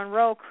Robert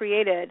Monroe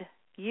created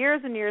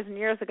years and years and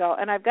years ago.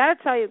 And I've got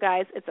to tell you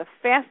guys, it's a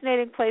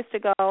fascinating place to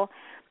go.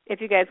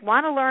 If you guys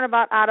want to learn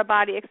about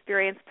out-of-body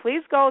experience,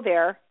 please go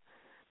there.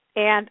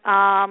 And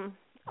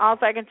all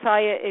I can tell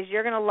you is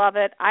you're going to love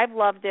it. I've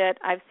loved it.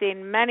 I've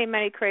seen many,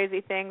 many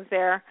crazy things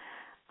there.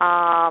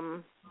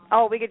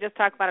 We could just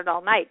talk about it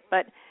all night,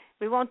 but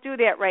we won't do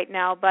that right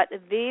now. But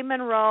the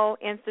Monroe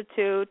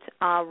Institute,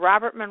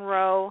 Robert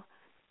Monroe,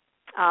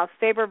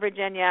 Faber,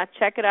 Virginia.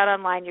 Check it out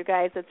online, you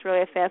guys. It's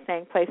really a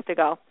fascinating place to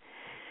go.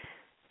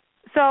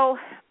 So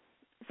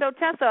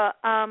Tessa,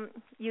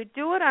 you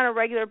do it on a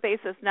regular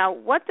basis. Now,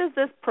 what does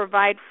this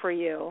provide for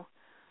you?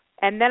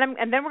 And then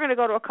we're going to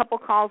go to a couple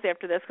calls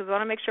after this because I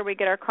want to make sure we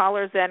get our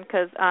callers in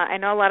because I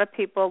know a lot of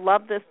people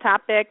love this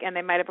topic and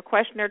they might have a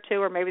question or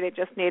two or maybe they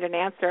just need an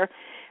answer.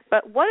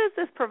 But what does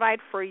this provide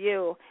for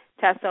you,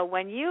 Tessa,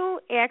 when you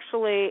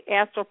actually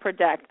astral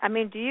project? I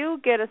mean, do you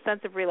get a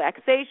sense of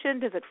relaxation?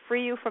 Does it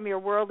free you from your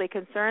worldly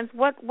concerns?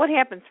 What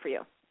happens for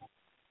you?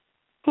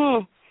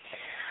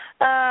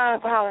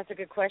 Wow, that's a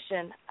good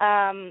question.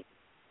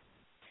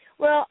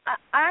 Well,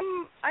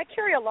 I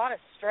carry a lot of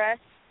stress.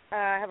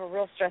 I have a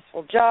real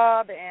stressful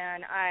job,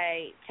 and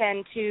I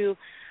tend to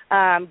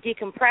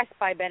decompress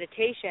by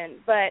meditation.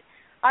 But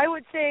I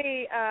would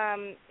say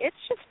it's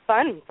just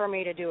fun for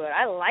me to do it.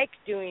 I like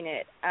doing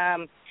it.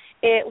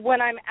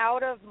 When I'm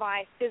out of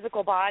my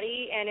physical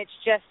body and it's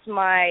just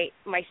my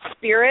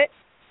spirit,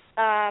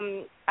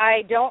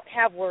 I don't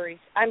have worries.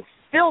 I'm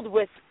filled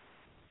with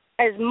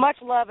as much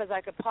love as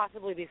I could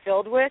possibly be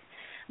filled with.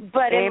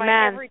 But Amen. In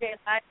my everyday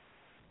life,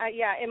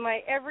 in my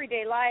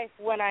everyday life,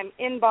 when I'm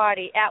in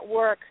body, at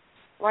work,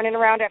 running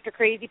around after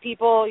crazy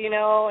people,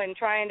 and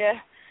trying to,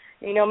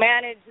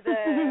 manage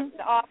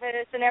the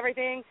office and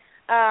everything,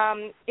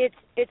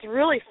 it's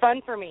really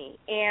fun for me.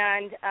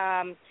 And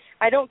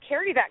I don't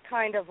carry that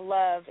kind of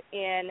love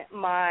in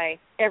my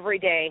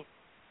everyday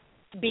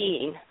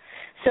being.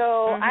 So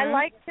I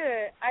like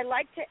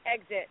to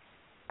exit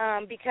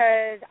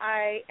because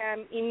I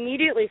am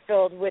immediately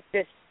filled with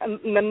this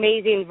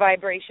amazing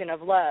vibration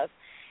of love.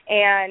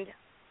 And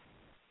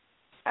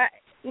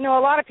a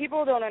lot of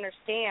people don't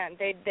understand.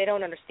 They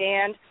don't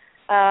understand.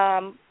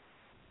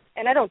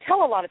 And I don't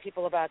tell a lot of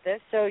people about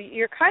this, so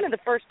you're kind of the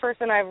first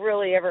person I've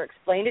really ever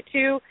explained it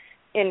to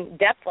in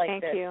depth like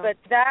Thank this. you. But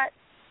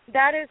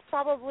that is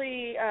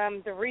probably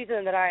the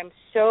reason that I'm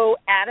so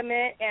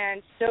adamant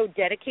and so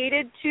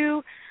dedicated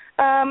to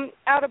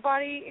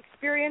out-of-body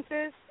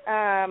experiences.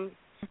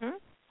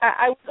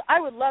 I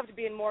would love to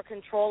be in more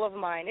control of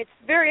mine. It's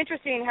very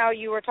interesting how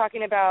you were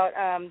talking about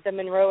the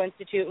Monroe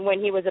Institute and when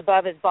he was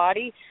above his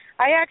body.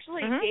 I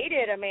actually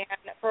dated a man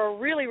for a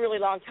really, really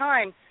long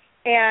time,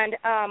 and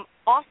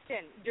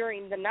often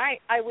during the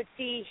night I would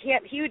see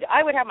him.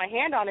 I would have my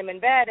hand on him in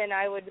bed, and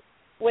I would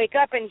wake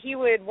up, and he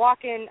would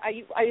walk in.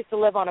 I used to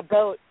live on a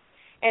boat,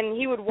 and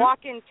he would walk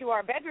into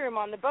our bedroom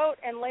on the boat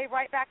and lay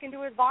right back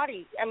into his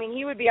body. I mean,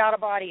 he would be out of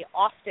body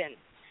often.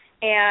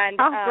 And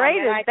how great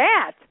is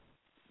that?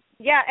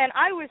 Yeah, and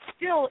I was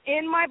still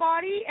in my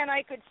body, and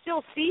I could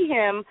still see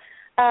him,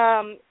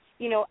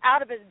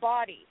 out of his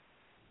body.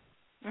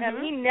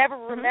 And he never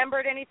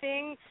remembered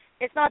anything.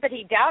 It's not that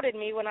he doubted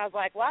me when I was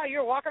like, wow, you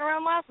were walking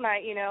around last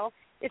night,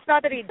 It's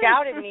not that he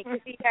doubted me because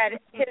he had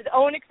his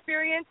own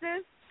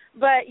experiences,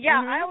 But,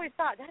 yeah, I always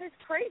thought, that is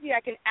crazy.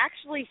 I can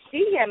actually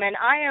see him, and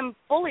I am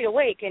fully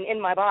awake and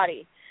in my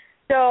body.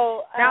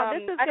 So now,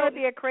 this is going to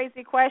be a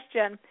crazy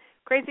question.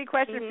 Crazy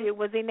question for you.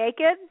 Was he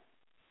naked?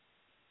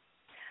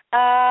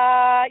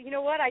 You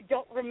know what? I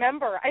don't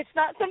remember. It's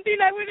not something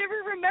I would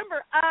ever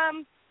remember.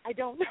 I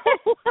don't know.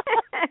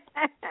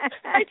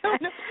 I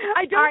don't know.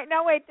 All right,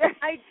 no, wait.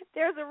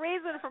 There's a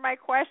reason for my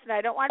question.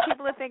 I don't want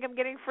people to think I'm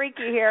getting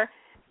freaky here.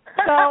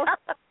 So,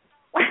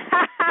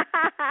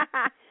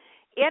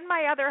 in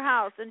my other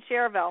house in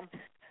Cherville,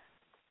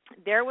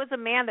 there was a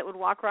man that would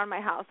walk around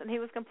my house, and he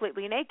was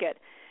completely naked.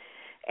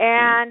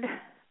 And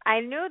I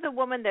knew the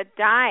woman that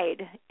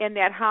died in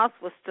that house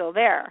was still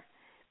there.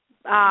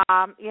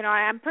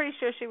 I'm pretty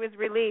sure she was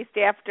released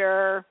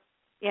after,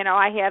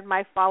 I had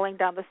my falling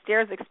down the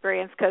stairs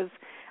experience, because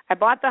I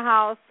bought the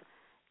house,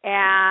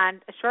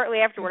 and shortly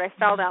afterward I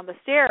fell down the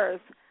stairs.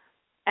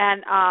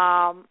 And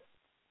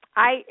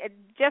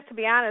just to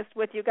be honest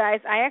with you guys,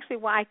 I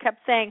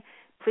kept saying,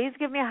 please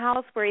give me a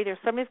house where either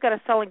somebody's got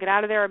to sell and get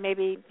out of there, or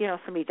maybe,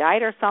 somebody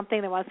died or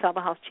something. They want to sell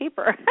the house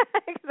cheaper,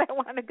 because I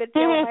wanted a good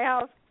deal on my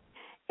house.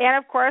 And,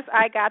 of course,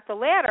 I got the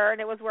latter, and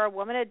it was where a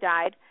woman had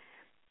died.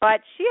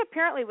 But she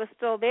apparently was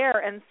still there,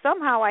 and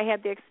somehow I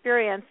had the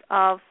experience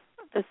of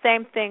the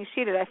same thing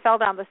she did. I fell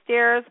down the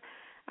stairs.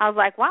 I was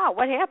like, wow,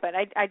 what happened?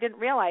 I didn't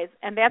realize.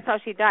 And that's how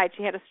she died.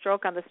 She had a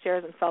stroke on the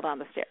stairs and fell down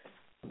the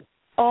stairs.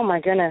 Oh,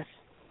 my goodness.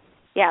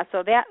 Yeah,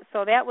 so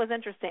that was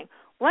interesting.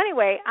 Well,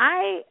 anyway,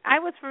 I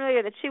was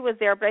familiar that she was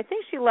there, but I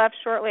think she left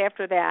shortly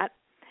after that.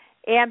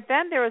 And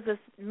then there was this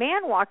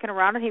man walking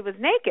around, and he was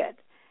naked.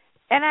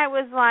 And I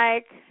was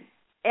like,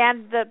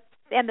 and the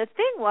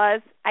thing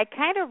was, I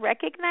kind of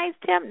recognized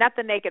him, not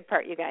the naked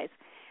part, you guys,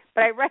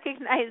 but I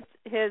recognized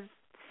his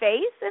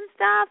face and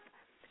stuff,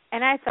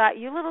 and I thought,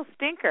 you little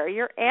stinker,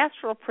 you're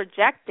astral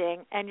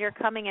projecting, and you're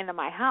coming into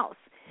my house.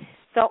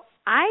 So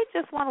I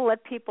just want to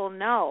let people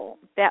know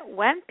that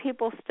when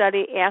people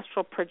study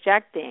astral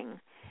projecting,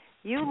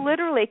 you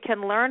literally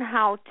can learn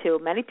how to.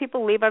 Many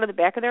people leave out of the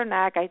back of their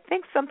neck. I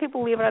think some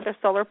people leave out of their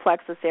solar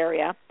plexus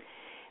area.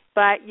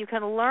 But you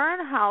can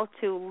learn how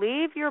to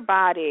leave your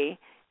body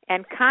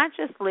and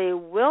consciously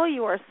will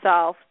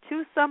yourself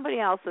to somebody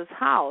else's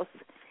house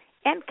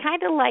and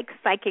kind of like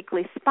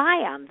psychically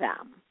spy on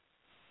them.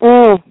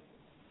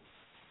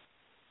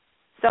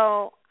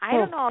 So I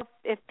don't know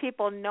if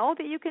people know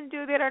that you can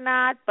do that or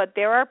not, but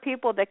there are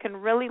people that can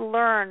really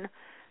learn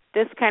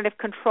this kind of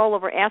control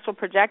over astral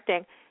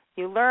projecting.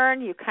 You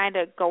learn, you kind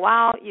of go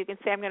out, you can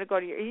say, I'm going to go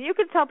to you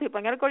can tell people,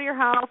 I'm going to go to your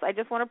house, I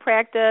just want to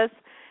practice,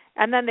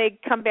 and then they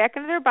come back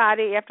into their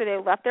body after they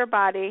left their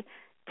body,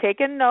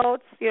 taken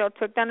notes,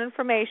 took down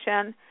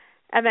information,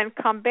 and then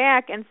come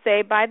back and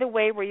say, by the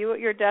way, were you at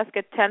your desk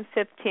at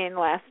 10:15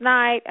 last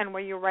night, and were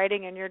you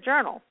writing in your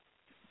journal?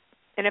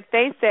 And if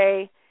they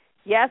say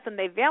yes and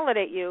they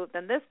validate you,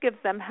 then this gives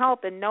them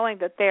help in knowing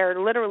that they're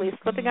literally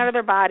slipping out of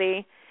their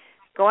body,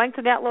 going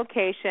to that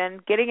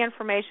location, getting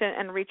information,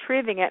 and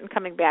retrieving it and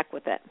coming back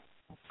with it.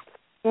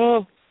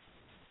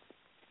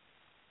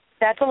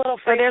 That's a little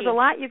freaky. So there's a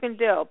lot you can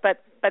do,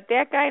 but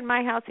that guy in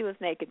my house, he was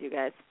naked, you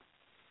guys.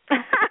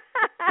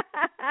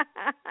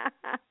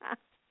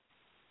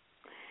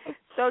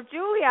 So,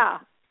 Julia.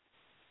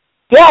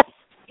 Yes.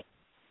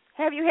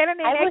 Have you had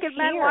any naked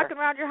men walking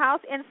around your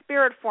house? In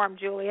spirit form,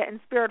 Julia, in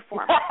spirit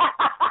form.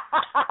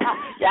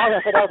 Yeah, I don't know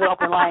if that was an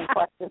open line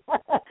question.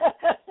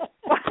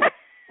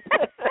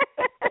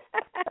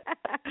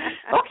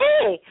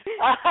 Okay.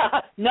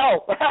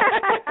 No.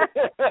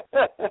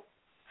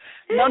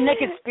 No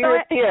naked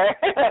spirits here.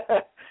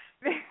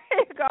 There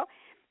you go.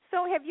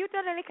 So have you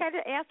done any kind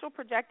of astral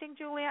projecting,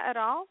 Julia, at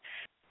all?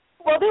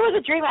 Well, there was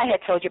a dream I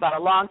had told you about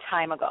a long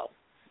time ago.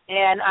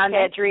 And on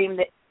that dream,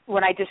 that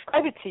when I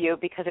described it to you,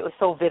 because it was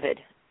so vivid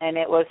and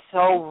it was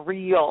so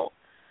real,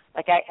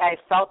 like I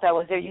felt I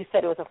was there. You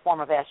said it was a form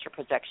of astral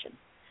projection.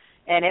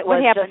 And it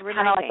was just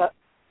kind of like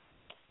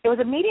it was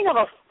a meeting of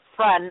a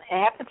friend.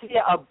 It happened to be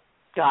a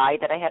guy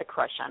that I had a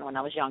crush on when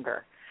I was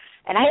younger.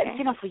 And I hadn't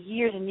seen him for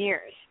years and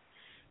years.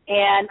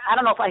 And I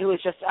don't know if he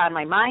was just on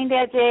my mind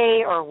that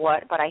day or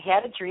what, but I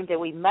had a dream that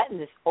we met in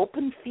this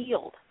open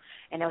field.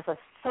 And it was a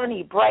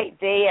sunny, bright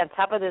day on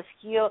top of this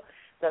hill,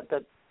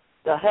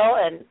 the hill,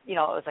 and, it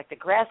was like the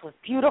grass was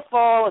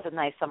beautiful. It was a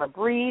nice summer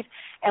breeze.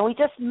 And we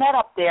just met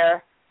up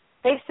there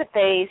face to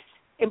face,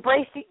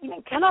 embraced,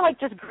 kind of like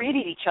just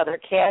greeted each other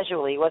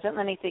casually. It wasn't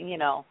anything,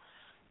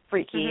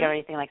 freaky or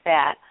anything like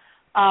that.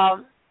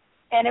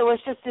 And it was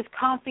just this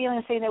calm feeling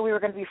of saying that we were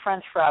going to be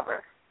friends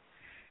forever.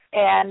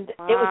 And it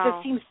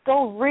just seemed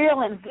so real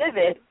and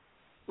vivid,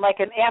 like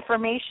an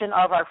affirmation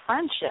of our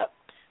friendship,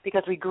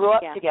 because we grew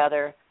up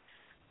together.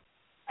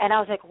 And I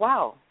was like,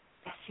 wow,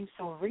 that seems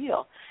so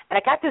real. And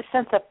I got this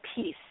sense of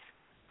peace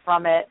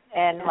from it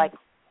and like,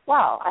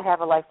 wow, I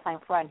have a lifetime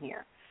friend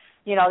here,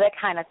 that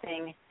kind of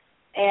thing.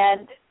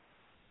 And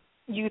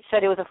you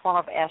said it was a form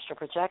of astral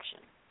projection.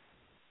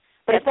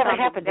 But it's never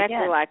happened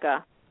again.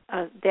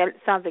 That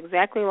sounds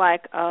exactly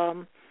like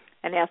an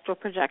astral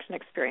projection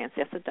experience.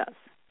 Yes, it does.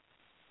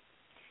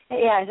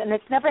 Yeah, and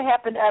it's never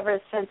happened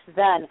ever since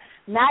then.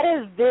 Not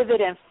as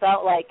vivid, and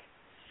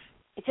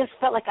it just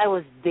felt like I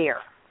was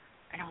there.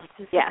 And I was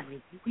just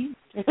really weird.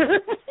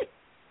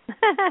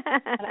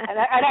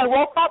 and I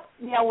woke up,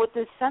 with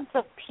this sense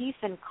of peace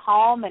and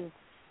calm and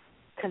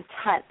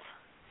content.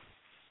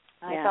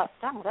 And I thought,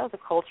 that was a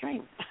cool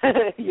dream,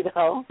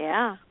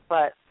 Yeah.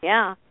 But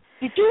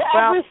did you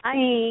ever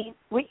see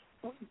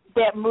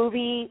that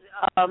movie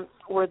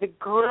where the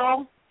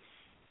girl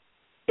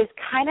is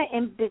kind of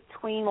in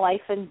between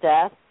life and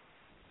death,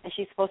 and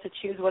she's supposed to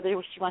choose whether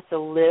she wants to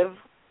live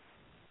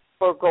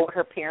or go with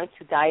her parents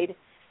who died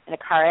in a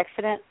car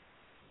accident?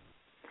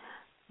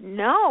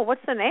 No.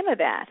 What's the name of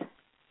that?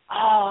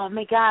 Oh,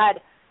 my God.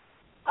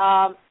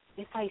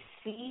 If I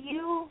See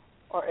You,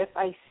 or If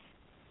I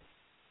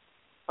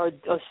or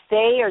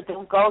Stay or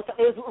Don't Go. So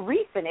it was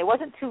recent. It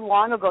wasn't too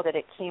long ago that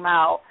it came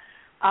out.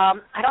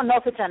 I don't know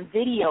if it's on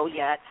video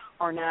yet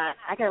or not.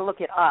 I got to look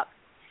it up.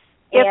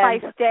 If I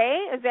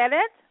Stay, is that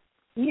it?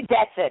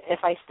 That's it, If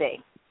I Stay.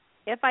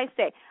 If I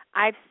Stay.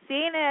 I've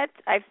seen it.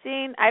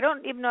 I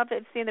don't even know if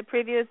I've seen the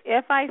previews.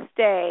 If I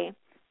Stay,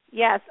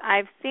 yes,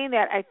 I've seen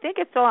that. I think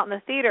it's still out in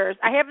the theaters.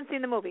 I haven't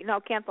seen the movie. No,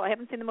 cancel. I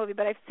haven't seen the movie,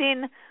 but I've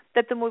seen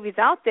that the movie's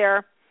out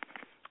there.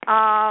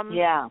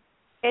 Yeah.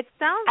 It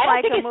sounds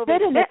like a movie. I don't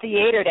think it's been in the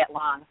theater that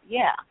long.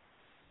 Yeah.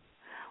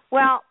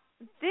 Well,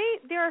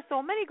 there are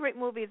so many great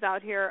movies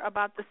out here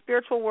about the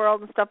spiritual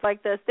world and stuff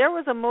like this. There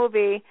was a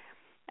movie,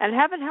 and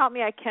heaven help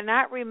me, I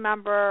cannot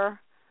remember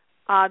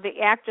the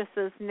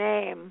actress's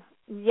name.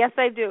 Yes,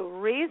 I do.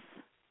 Reese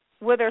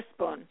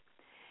Witherspoon.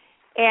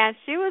 And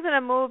she was in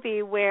a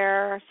movie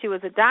where she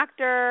was a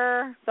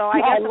doctor. So I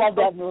guess love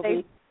that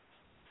movie.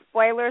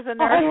 Spoilers in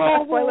there.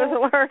 Spoilers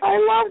alert. I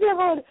love that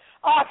movie.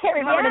 Oh, I can't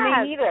remember the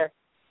name either.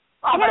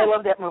 Oh, but I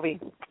love that movie.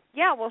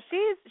 Yeah, well,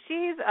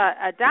 she's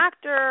a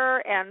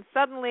doctor, and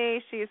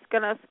suddenly she's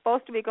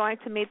supposed to be going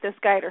to meet this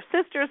guy at her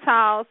sister's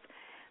house,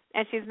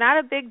 and she's not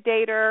a big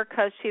dater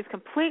because she's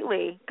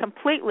completely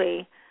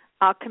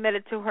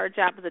committed to her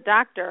job as a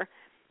doctor.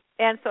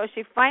 And so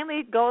she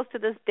finally goes to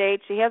this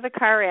date. She has a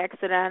car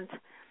accident,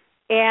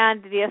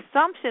 and the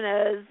assumption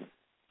is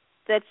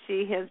that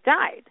she has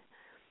died.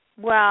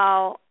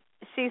 Well,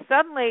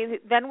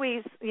 then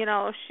we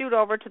shoot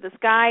over to this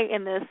guy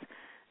in this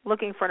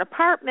looking for an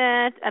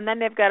apartment, and then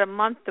they've got a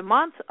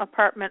month-to-month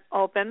apartment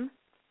open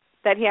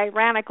that he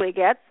ironically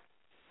gets.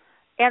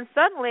 And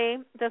suddenly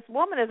this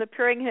woman is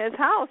appearing in his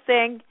house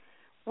saying,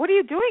 "What are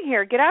you doing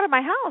here? Get out of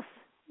my house."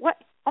 What?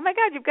 Oh, my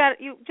God,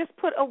 you just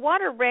put a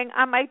water ring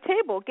on my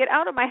table. Get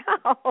out of my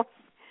house.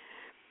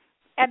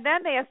 And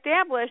then they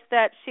establish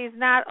that she's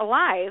not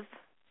alive,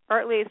 or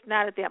at least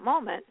not at that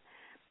moment.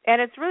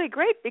 And it's really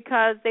great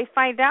because they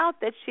find out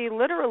that she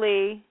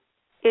literally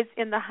is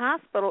in the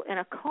hospital in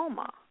a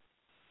coma.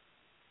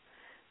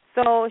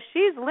 So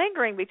she's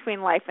lingering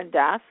between life and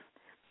death,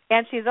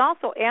 and she's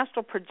also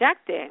astral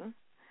projecting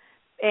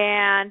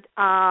and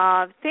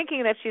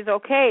thinking that she's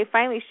okay.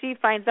 Finally, she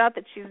finds out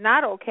that she's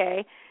not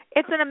okay.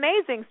 It's an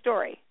amazing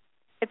story.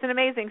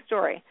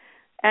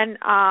 And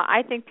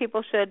I think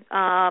people should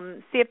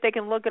see if they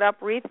can look it up,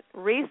 Reese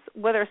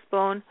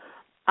Witherspoon,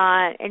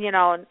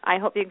 and I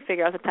hope you can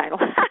figure out the title.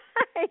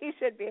 You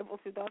should be able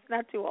to, though. It's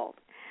not too old.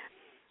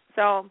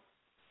 So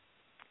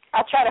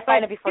I'll try to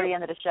find it before the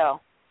end of the show.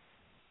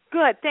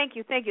 Good, thank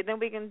you. Then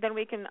we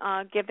can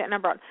give that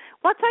number out.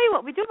 Well, I'll tell you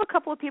what, we do have a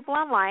couple of people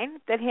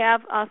online that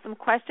have some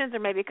questions or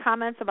maybe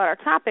comments about our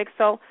topic.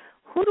 So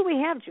who do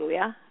we have,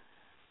 Julia?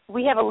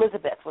 We have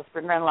Elizabeth. Let's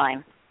bring her in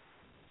line.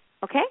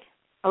 Okay.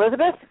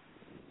 Elizabeth?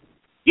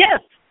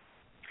 Yes.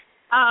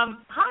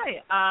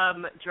 Hi,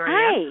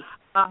 Jorianne.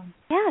 Hi.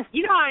 Yes.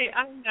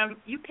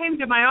 You came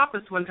to my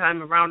office one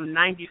time around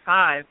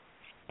 95,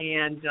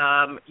 and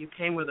you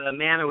came with a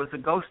man who was a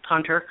ghost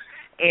hunter,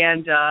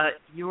 and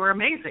you were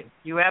amazing.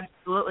 You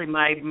absolutely,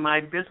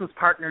 my business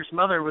partner's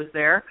mother was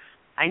there.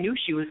 I knew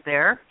she was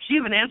there. She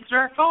even answered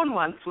our phone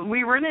once when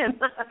we weren't in.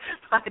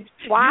 But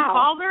wow. You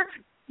called her.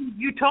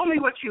 You told me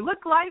what she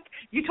looked like.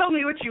 You told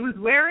me what she was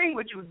wearing,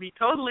 which would be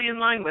totally in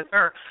line with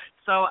her.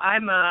 So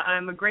I'm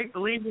a great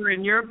believer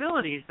in your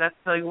abilities. That's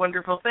a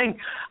wonderful thing.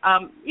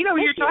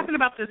 You're talking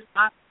about this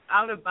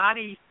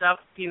out-of-body stuff,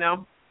 Yeah.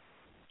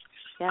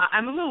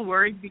 I'm a little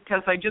worried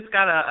because I just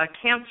got a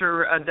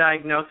cancer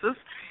diagnosis,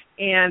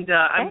 and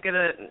I'm going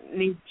to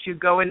need to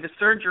go into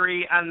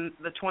surgery on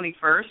the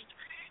 21st.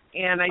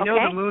 And I know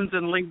the moon's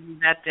in Libra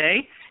that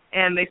day.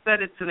 And they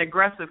said it's an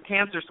aggressive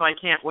cancer, so I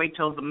can't wait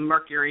till the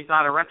Mercury's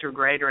out of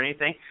retrograde or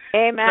anything.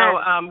 Amen.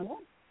 So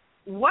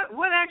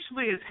what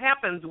actually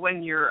happens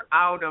when you're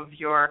out of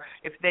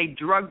if they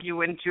drug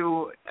you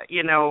into,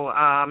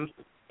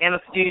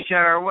 anesthesia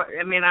or what?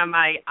 I mean, am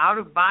I out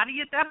of body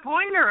at that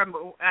point, or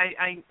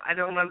I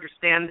don't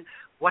understand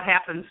what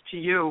happens to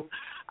you.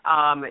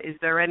 Is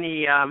there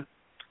any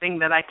thing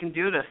that I can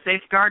do to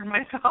safeguard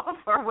myself,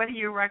 or what do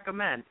you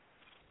recommend?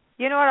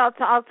 You know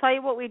what? I'll tell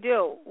you what we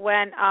do.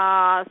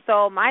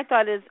 So my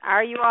thought is,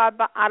 are you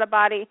out of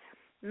body?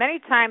 Many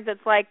times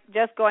it's like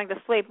just going to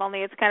sleep, only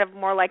it's kind of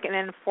more like an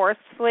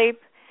enforced sleep.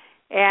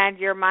 and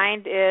your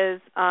mind is,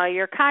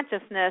 your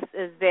consciousness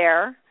is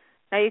there.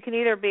 Now, you can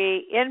either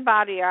be in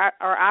body or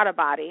out of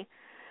body.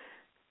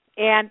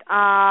 And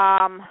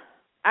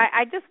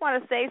I just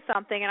want to say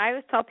something, and I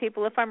always tell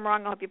people, if I'm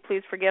wrong, I hope you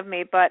please forgive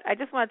me, but I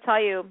just want to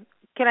tell you,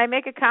 can I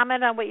make a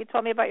comment on what you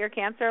told me about your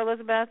cancer,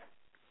 Elizabeth?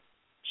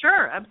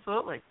 Sure,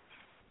 absolutely.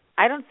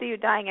 I don't see you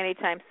dying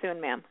anytime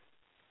soon, ma'am.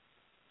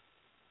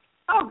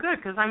 Oh, good,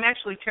 because I'm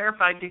actually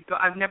terrified to go.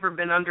 I've never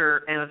been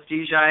under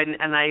anesthesia,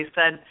 and I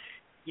said,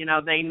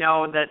 they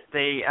know that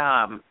they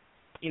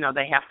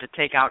have to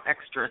take out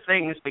extra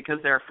things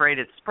because they're afraid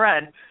it's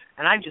spread,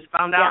 and I just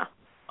found out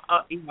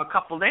a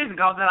couple of days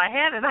ago that I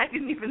had it. I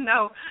didn't even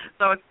know.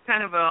 So it's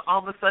kind of all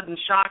of a sudden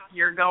shock.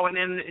 You're going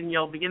in and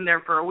you'll be in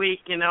there for a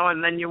week, and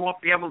then you won't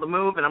be able to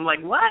move. And I'm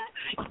like, what?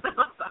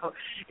 So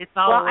it's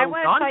all a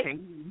little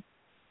daunting.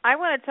 I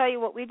want to tell you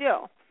what we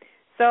do.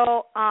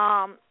 So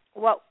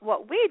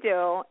what we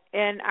do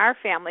in our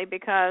family,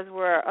 because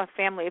we're a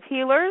family of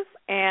healers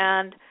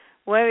and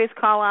we always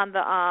call on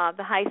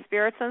the high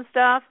spirits and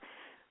stuff,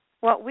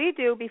 what we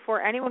do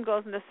before anyone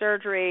goes into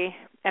surgery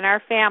in our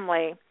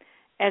family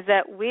is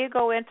that we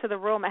go into the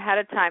room ahead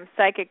of time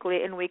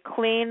psychically and we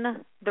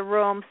clean the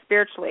room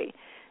spiritually,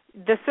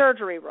 the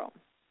surgery room,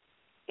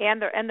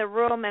 and the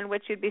room in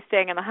which you'd be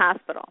staying in the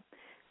hospital.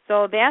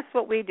 So that's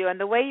what we do. And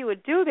the way you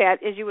would do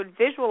that is you would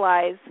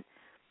visualize,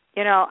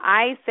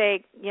 I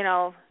say,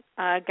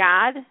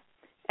 God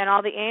and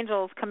all the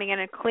angels coming in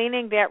and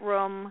cleaning that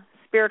room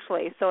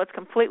spiritually. So it's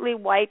completely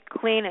white,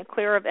 clean, and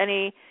clear of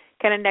any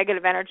kind of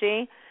negative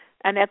energy.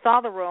 And that's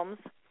all the rooms.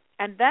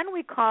 And then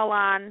we call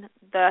on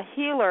the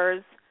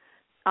healers,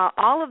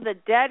 all of the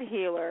dead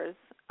healers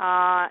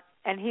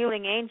and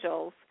healing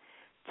angels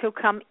to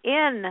come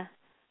in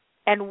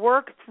and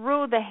work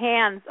through the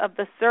hands of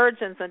the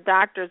surgeons and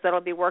doctors that will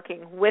be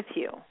working with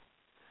you.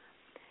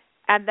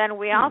 And then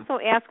we also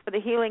ask for the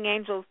healing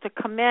angels to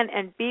come in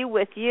and be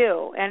with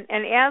you. And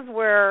as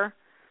we're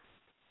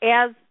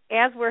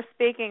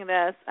speaking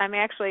this, I'm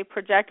actually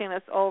projecting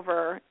this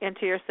over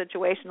into your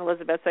situation,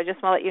 Elizabeth. So I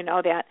just want to let you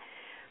know that.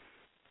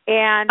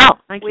 And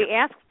we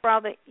ask for all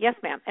the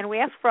and we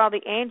ask for all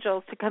the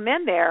angels to come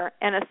in there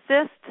and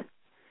assist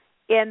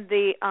in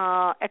the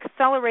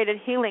accelerated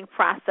healing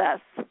process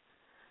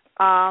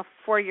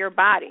for your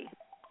body.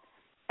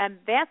 And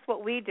that's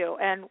what we do.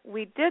 And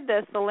we did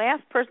this. The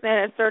last person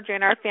that had surgery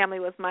in our family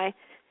was my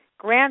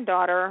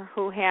granddaughter,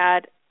 who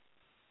had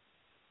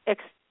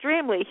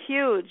extremely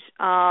huge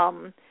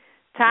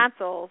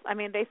tonsils. I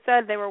mean, they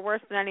said they were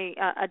worse than any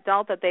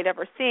adult that they'd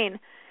ever seen,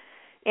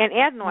 and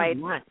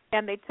adenoids.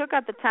 And they took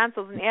out the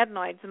tonsils and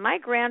adenoids. And my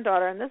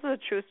granddaughter, and this is a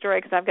true story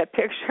because I've got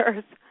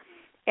pictures,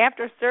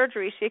 after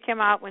surgery, she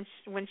came out, when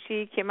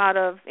she came out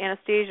of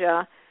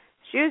anesthesia,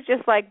 she was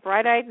just like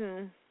bright-eyed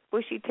and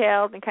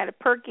bushy-tailed and kind of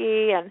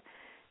perky, and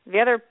the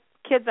other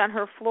kids on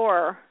her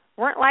floor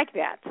weren't like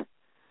that.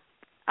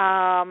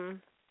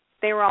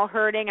 They were all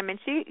hurting. I mean,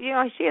 she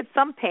had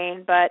some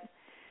pain, but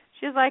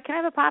she was like, "Can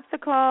I have a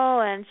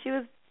popsicle?" And she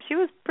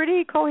was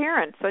pretty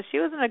coherent, so she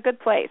was in a good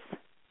place.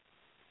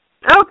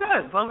 Oh,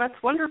 good. Well,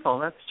 that's wonderful.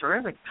 That's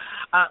terrific.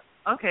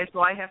 Okay,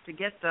 so I have to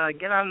get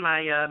on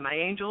my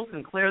angels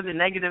and clear the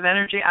negative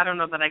energy. I don't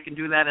know that I can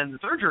do that in the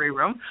surgery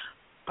room,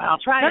 but I'll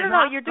try it.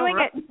 No, you're doing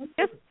it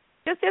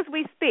just as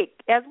we speak.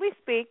 As we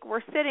speak,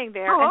 we're sitting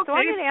there. Oh, and so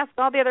I'm going to ask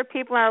all the other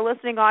people in our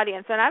listening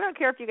audience, and I don't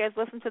care if you guys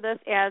listen to this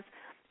as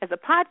a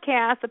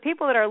podcast, the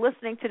people that are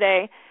listening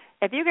today,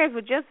 if you guys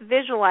would just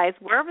visualize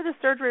wherever the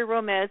surgery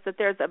room is, that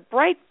there's a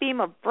bright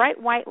beam of bright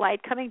white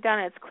light coming down,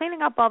 and it's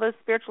cleaning up all this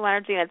spiritual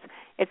energy, and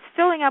it's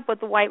filling up with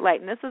the white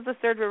light. And this is the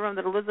surgery room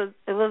that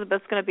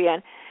Elizabeth's going to be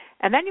in.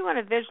 And then you want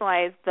to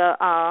visualize the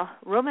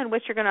room in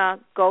which you're going to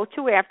go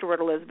to afterward,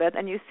 Elizabeth,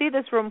 and you see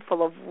this room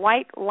full of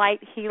white light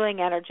healing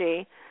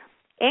energy,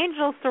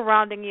 angels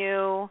surrounding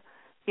you,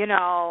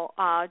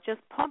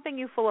 just pumping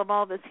you full of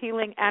all this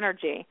healing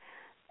energy.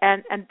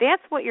 And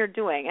that's what you're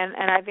doing.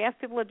 And I've asked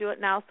people to do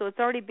it now, so it's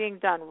already being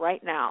done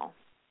right now.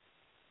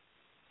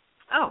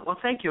 Oh, well,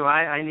 thank you.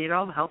 I need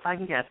all the help I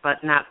can get,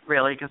 but not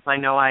really, because I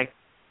know I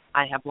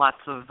have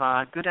lots of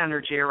good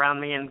energy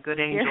around me and good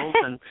angels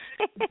and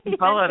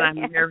people, and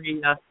I'm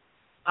very,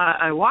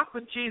 I walk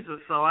with Jesus,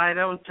 so I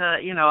don't,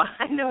 I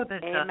know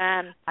that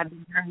I've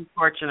been very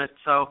fortunate.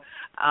 So,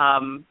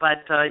 that's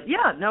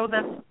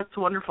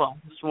wonderful. I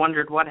just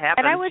wondered what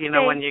happens,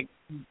 when you,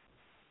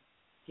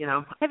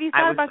 Have you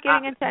thought about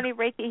getting into any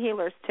Reiki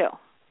healers, too?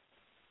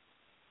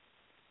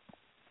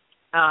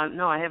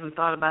 No, I haven't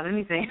thought about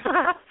anything.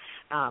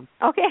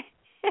 Okay.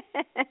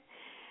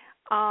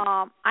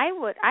 I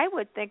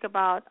would think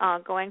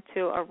about going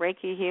to a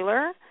Reiki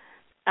healer.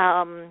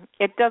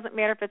 It doesn't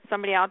matter if it's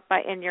somebody out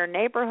in your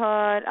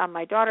neighborhood.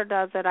 My daughter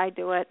does it. I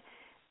do it.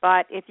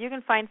 But if you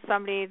can find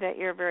somebody that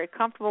you're very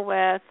comfortable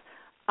with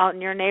out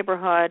in your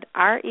neighborhood,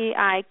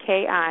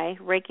 REIKI,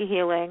 Reiki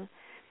healing.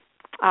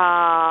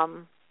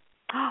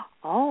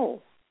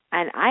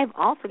 And I've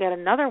also got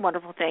another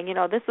wonderful thing.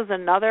 This is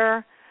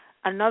another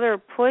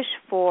push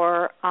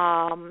for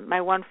my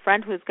one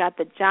friend who's got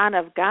the John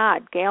of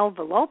God, Gail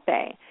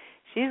Velope.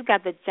 she's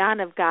got the John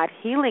of God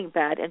healing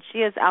bed, and she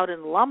is out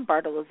in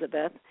Lombard,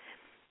 Elizabeth.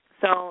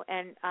 So,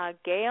 and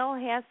Gail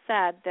has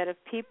said that if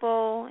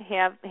people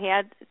have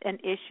had an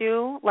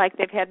issue, like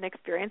they've had an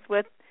experience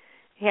with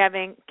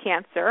having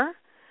cancer,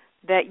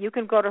 that you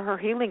can go to her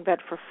healing bed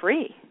for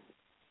free.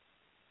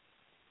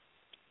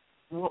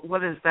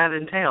 What does that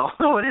entail?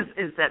 What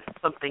is that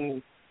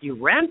something you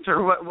rent,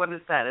 or what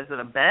is that? Is it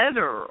a bed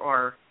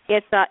or?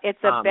 It's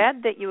a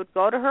bed that you would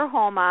go to her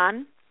home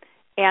on,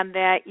 and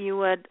that you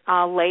would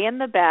lay in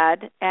the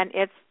bed, and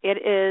it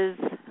is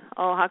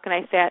how can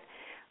I say it?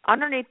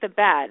 Underneath the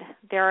bed,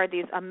 there are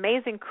these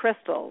amazing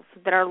crystals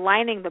that are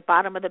lining the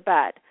bottom of the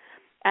bed.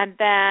 And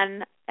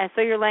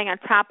so you're laying on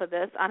top of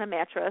this on a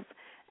mattress.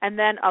 And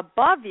then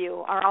above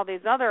you are all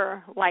these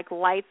other, like,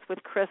 lights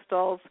with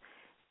crystals,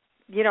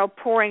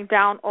 pouring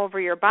down over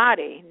your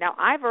body. Now,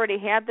 I've already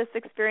had this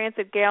experience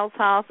at Gail's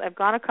house. I've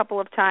gone a couple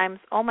of times.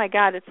 Oh, my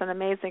God, it's an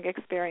amazing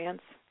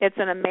experience. It's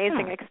an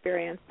amazing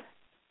experience.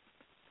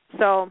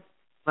 So,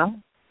 well,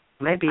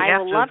 maybe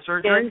after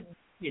surgery.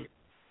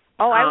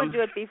 I would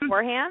do it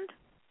beforehand.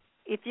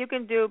 If you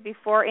can do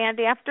before and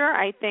after,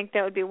 I think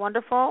that would be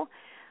wonderful.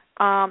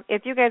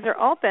 If you guys are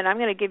open, I'm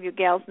going to give you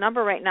Gail's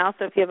number right now.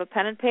 So if you have a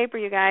pen and paper,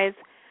 you guys,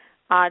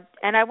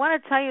 and I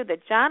want to tell you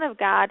that John of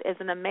God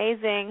is an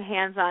amazing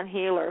hands-on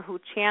healer who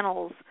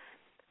channels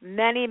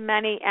many,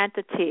 many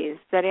entities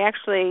that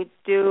actually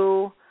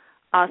do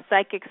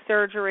psychic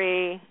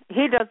surgery.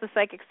 He does the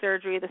psychic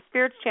surgery. The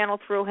spirits channel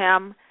through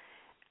him.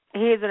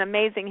 He is an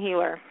amazing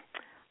healer.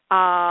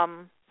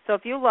 So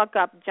if you look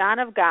up John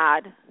of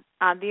God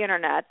on the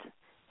Internet,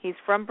 he's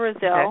from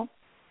Brazil. Okay.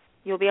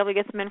 You'll be able to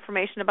get some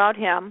information about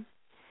him.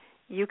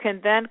 You can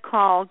then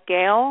call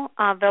Gail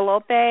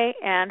Velope,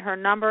 and her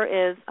number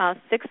is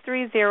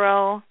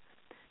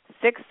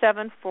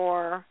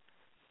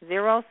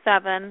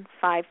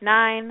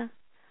 630-674-0759.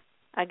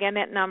 Again,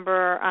 that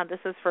number, this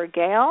is for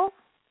Gail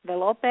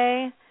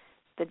Velope,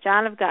 the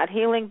John of God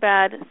Healing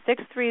Bed,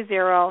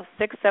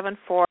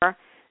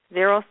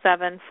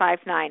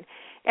 630-674-0759.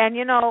 And,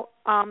 you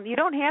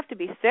don't have to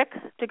be sick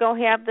to go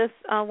have this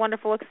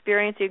wonderful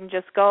experience. You can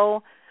just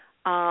go.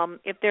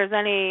 If there's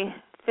any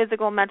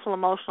physical, mental,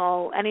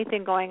 emotional,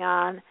 anything going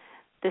on,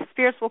 the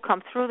spirits will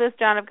come through this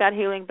John of God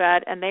healing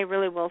bed, and they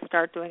really will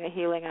start doing a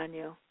healing on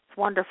you. It's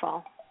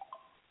wonderful.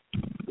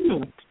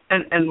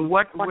 And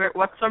what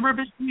suburb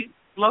is he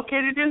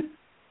located in?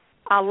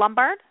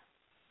 Lombard.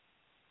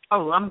 Oh,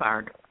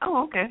 Lombard.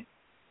 Oh, okay.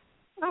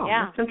 Oh,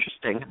 yeah. That's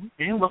interesting.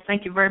 Okay, well,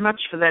 thank you very much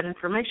for that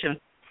information.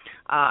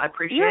 I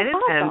appreciate it,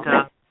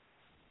 and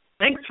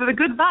thanks for the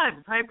good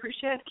vibes. I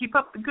appreciate it. Keep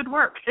up the good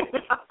work.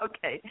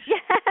 Okay.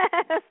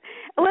 Yes.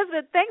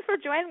 Elizabeth, thanks for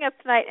joining us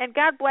tonight, and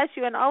God bless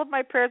you, and all of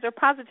my prayers are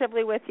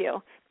positively with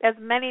you, as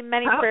many,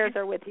 many prayers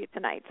are with you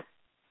tonight.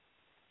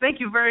 Thank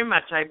you very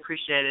much. I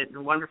appreciate it.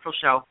 A wonderful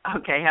show.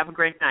 Okay, have a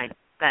great night.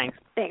 Thanks.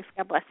 Thanks.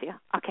 God bless you.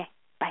 Okay,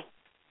 bye.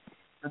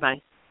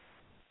 Bye-bye.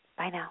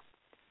 Bye now.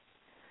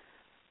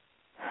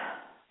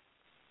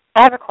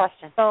 I have a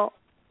question. So,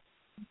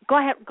 go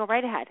ahead. Go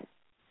right ahead.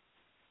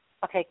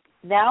 Okay,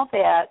 now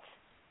that,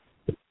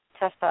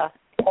 Tessa,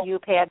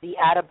 you've had the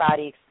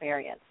out-of-body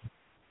experience,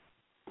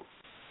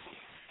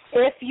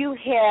 if you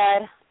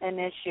had an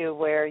issue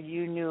where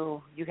you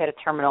knew you had a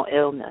terminal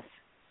illness,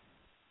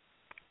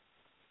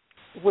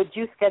 would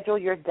you schedule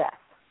your death?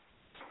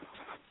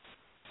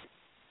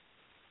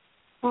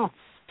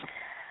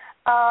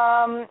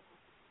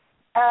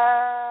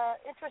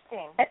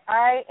 Interesting.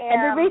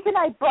 And the reason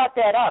I brought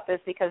that up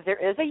is because there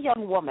is a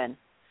young woman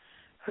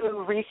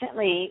who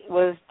recently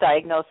was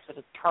diagnosed with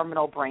a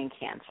terminal brain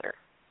cancer.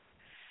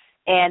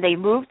 And they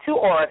moved to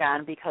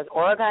Oregon because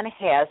Oregon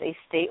has a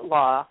state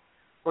law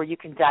where you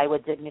can die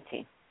with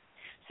dignity.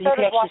 So you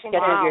can actually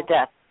schedule your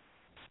death.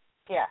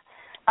 Yeah.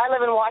 I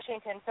live in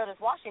Washington, so does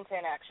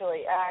Washington,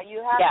 actually.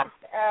 You have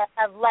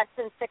have less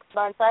than 6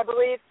 months, I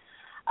believe.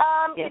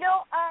 Yes.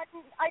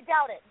 I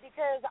doubt it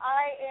because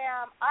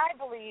I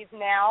believe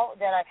now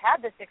that I've had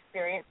this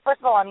experience,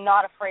 first of all, I'm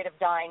not afraid of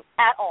dying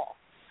at all.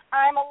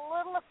 I'm a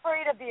little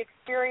afraid of the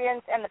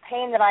experience and the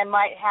pain that I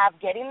might have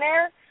getting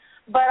there,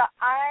 but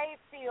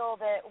I feel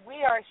that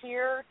we are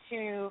here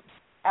to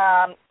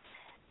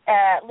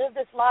live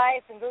this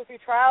life and go through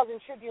trials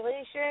and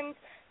tribulations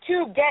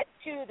to get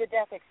to the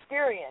death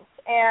experience,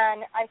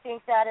 and I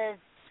think that is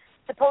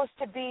supposed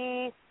to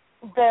be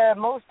the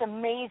most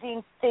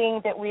amazing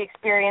thing that we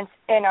experience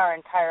in our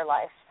entire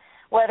life.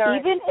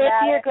 Even if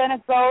you're going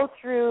to go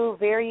through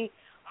very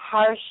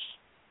harsh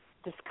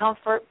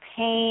discomfort,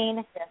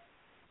 pain. Yes.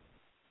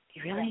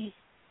 Really?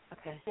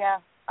 Okay. Yeah,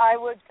 I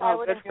would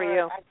good endure for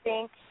you. it.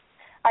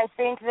 I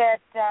think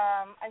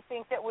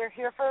that we're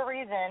here for a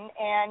reason,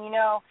 and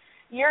I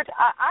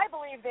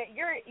believe that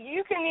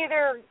you can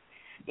either,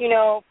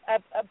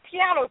 a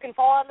piano can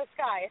fall out of the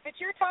sky. If it's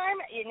your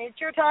time, and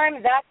it's your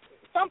time, that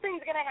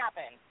something's going to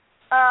happen.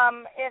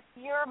 If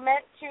you're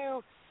meant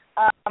to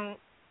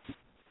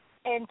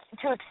and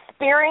to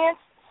experience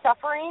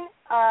suffering,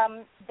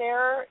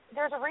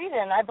 there's a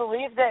reason. I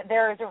believe that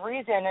there is a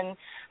reason, and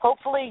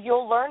hopefully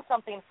you'll learn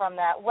something from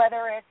that,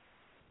 whether it's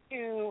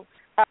to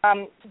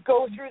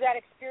go through that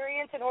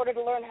experience in order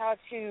to learn how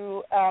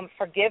to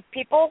forgive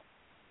people.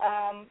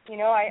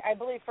 I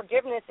believe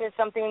forgiveness is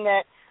something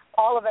that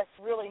all of us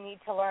really need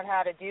to learn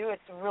how to do.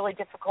 It's a really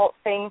difficult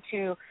thing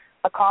to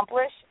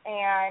accomplish,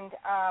 and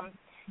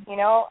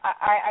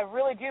I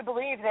really do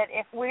believe that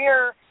if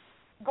we're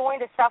going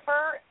to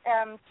suffer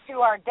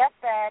to our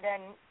deathbed,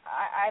 and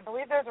I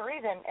believe there's a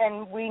reason,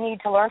 and we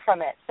need to learn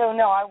from it. So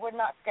no, I would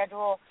not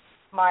schedule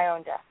my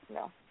own death.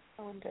 No,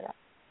 I wouldn't do that.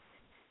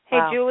 Hey,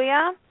 wow.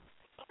 Julia,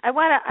 I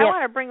want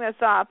to bring this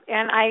up,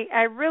 and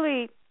I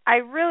really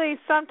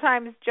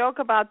sometimes joke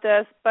about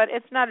this, but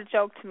it's not a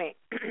joke to me.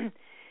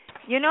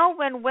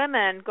 When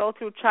women go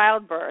through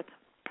childbirth,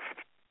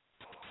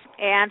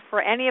 and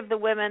for any of the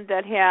women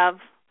that have,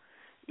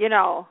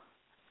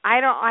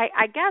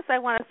 I guess I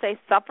want to say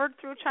suffered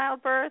through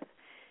childbirth,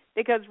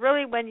 because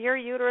really when your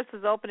uterus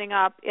is opening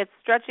up, it's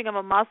stretching of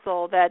a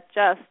muscle that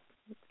just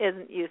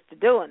isn't used to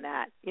doing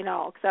that,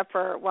 except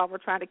for while we're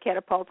trying to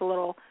catapult a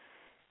little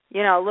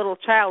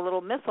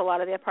missile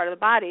out of that part of the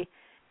body.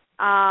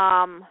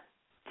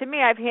 To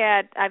me, I've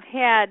had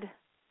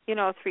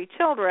 3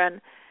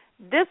 children.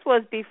 This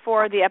was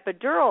before the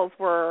epidurals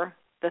were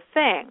the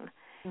thing.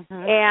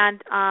 Mm-hmm.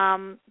 And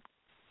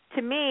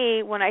to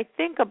me, when I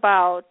think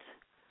about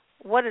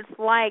what it's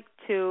like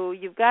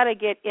you've got to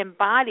get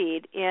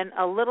embodied in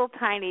a little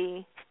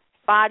tiny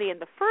body in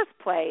the first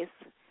place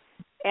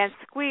and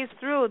squeeze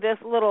through this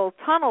little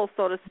tunnel,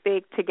 so to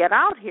speak, to get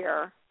out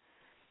here,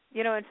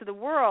 into the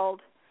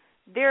world,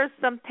 there's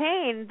some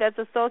pain that's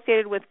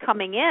associated with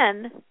coming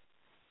in.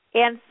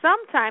 And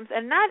sometimes,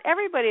 and not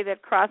everybody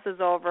that crosses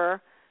over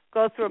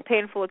goes through a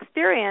painful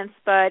experience,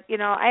 but,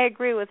 I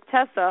agree with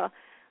Tessa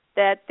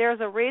that there's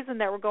a reason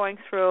that we're going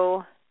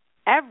through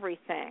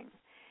everything.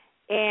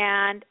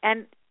 And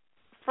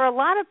for a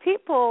lot of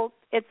people,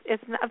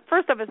 it's not,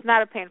 first off, it's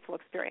not a painful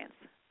experience,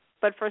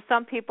 but for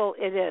some people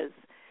it is.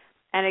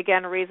 And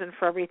again, a reason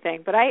for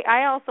everything. But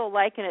I also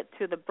liken it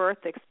to the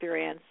birth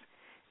experience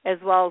as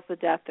well as the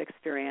death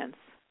experience.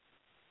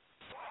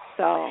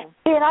 So,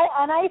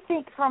 and I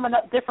think from a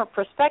different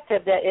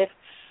perspective that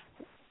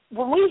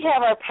when we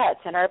have our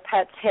pets and our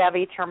pets have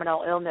a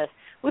terminal illness,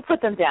 we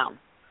put them down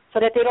so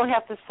that they don't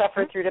have to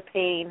suffer through the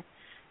pain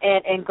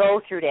and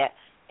go through that.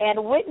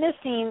 And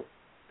witnessing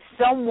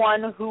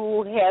someone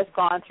who has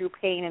gone through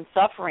pain and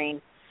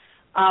suffering,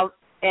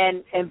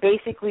 and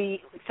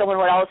basically someone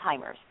with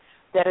Alzheimer's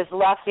that is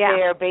left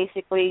there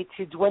basically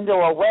to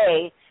dwindle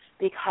away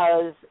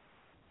because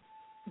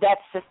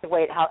that's just the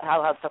way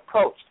how it's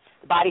approached.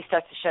 The body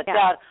starts to shut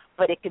down,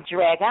 but it can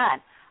drag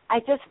on. I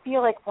just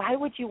feel like, why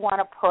would you want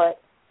to put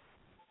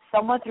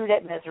someone through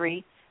that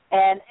misery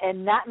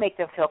and not make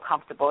them feel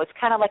comfortable? It's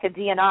kind of like a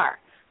DNR,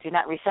 do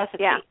not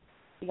resuscitate. Yeah.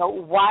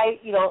 Why,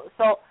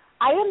 so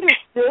I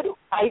understood.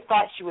 I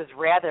thought she was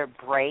rather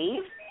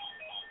brave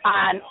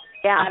on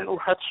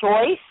her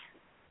choice,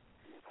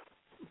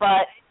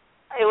 but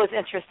it was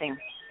interesting.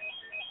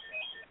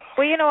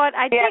 Well, you know what?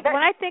 I think when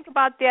I think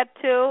about that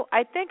too,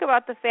 I think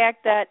about the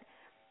fact that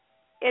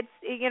it's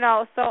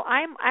so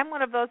I'm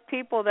one of those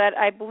people that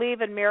I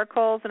believe in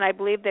miracles, and I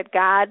believe that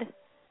God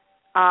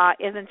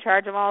is in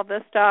charge of all of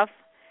this stuff.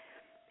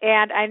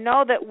 And I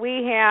know that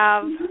we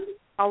have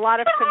a lot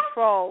of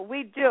control.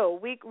 We do.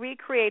 We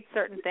create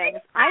certain things.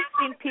 I've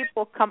seen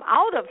people come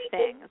out of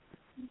things,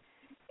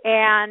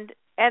 and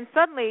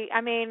suddenly,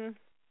 I mean,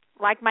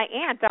 like my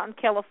aunt out in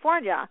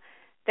California,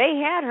 they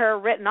had her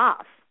written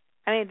off.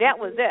 I mean, that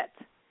was it.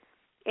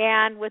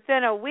 And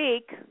within a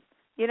week,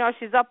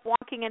 she's up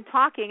walking and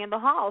talking in the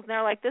halls, and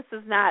they're like, "This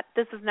is not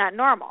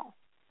normal,"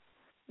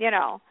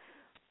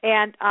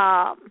 And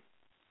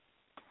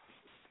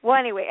well,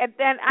 anyway, and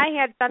then I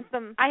had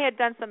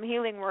done some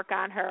healing work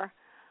on her,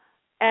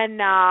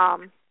 and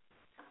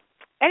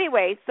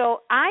anyway,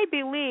 so I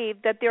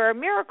believe that there are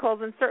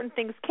miracles and certain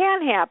things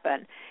can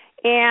happen.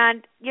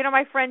 And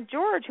my friend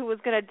George, who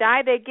was going to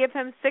die, they give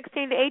him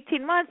 16 to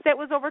 18 months. That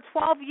was over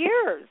 12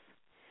 years.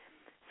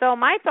 So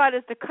my thought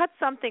is to cut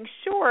something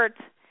short.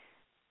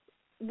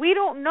 We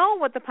don't know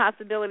what the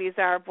possibilities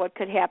are of what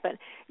could happen.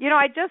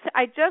 I just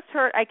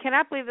heard. I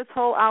cannot believe this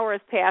whole hour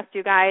has passed,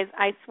 you guys.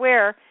 I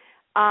swear.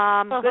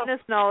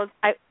 Goodness knows.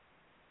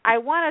 I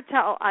want to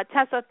tell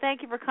Tessa,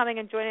 thank you for coming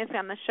and joining us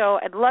on the show.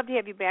 I'd love to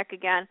have you back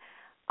again.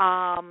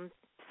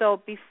 So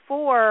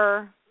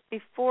before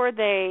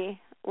they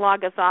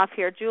log us off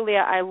here,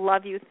 Julia, I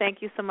love you.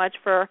 Thank you so much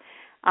for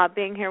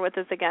being here with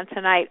us again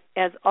tonight,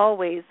 as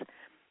always.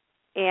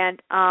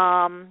 And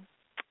I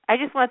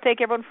just want to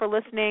thank everyone for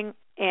listening.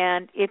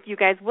 And if you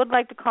guys would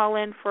like to call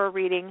in for a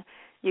reading,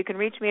 you can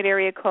reach me at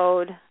area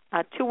code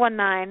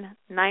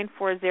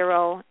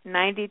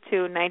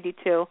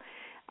 219-940-9292.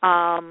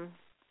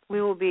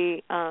 We will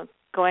be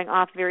going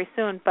off very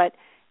soon, but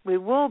we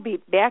will be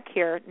back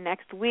here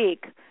next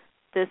week.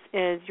 This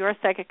is Your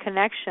Psychic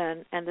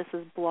Connection, and this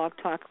is Blog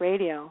Talk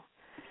Radio.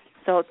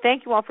 So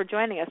thank you all for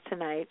joining us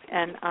tonight,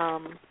 and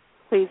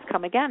please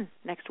come again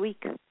next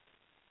week. Good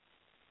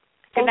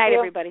night,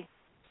 everybody.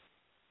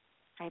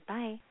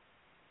 Bye-bye.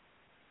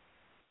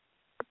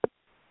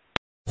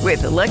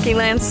 With the Lucky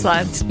Land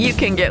Slots, you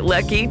can get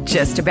lucky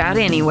just about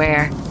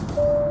anywhere.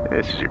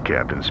 This is your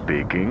captain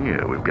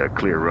speaking. We've got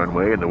clear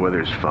runway and the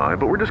weather's fine,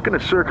 but we're just going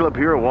to circle up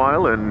here a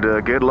while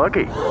and get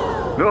lucky.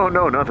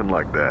 No, nothing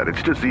like that.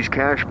 It's just these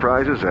cash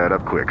prizes add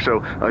up quick.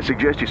 So I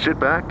suggest you sit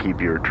back, keep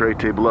your tray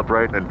table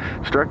upright, and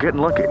start getting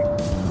lucky.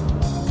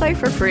 Play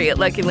for free at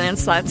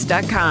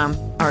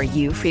LuckyLandSlots.com. Are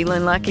you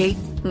feeling lucky?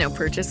 No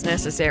purchase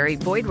necessary.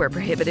 Void where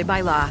prohibited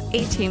by law.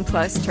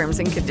 18+ terms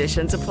and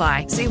conditions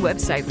apply. See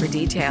website for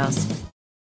details.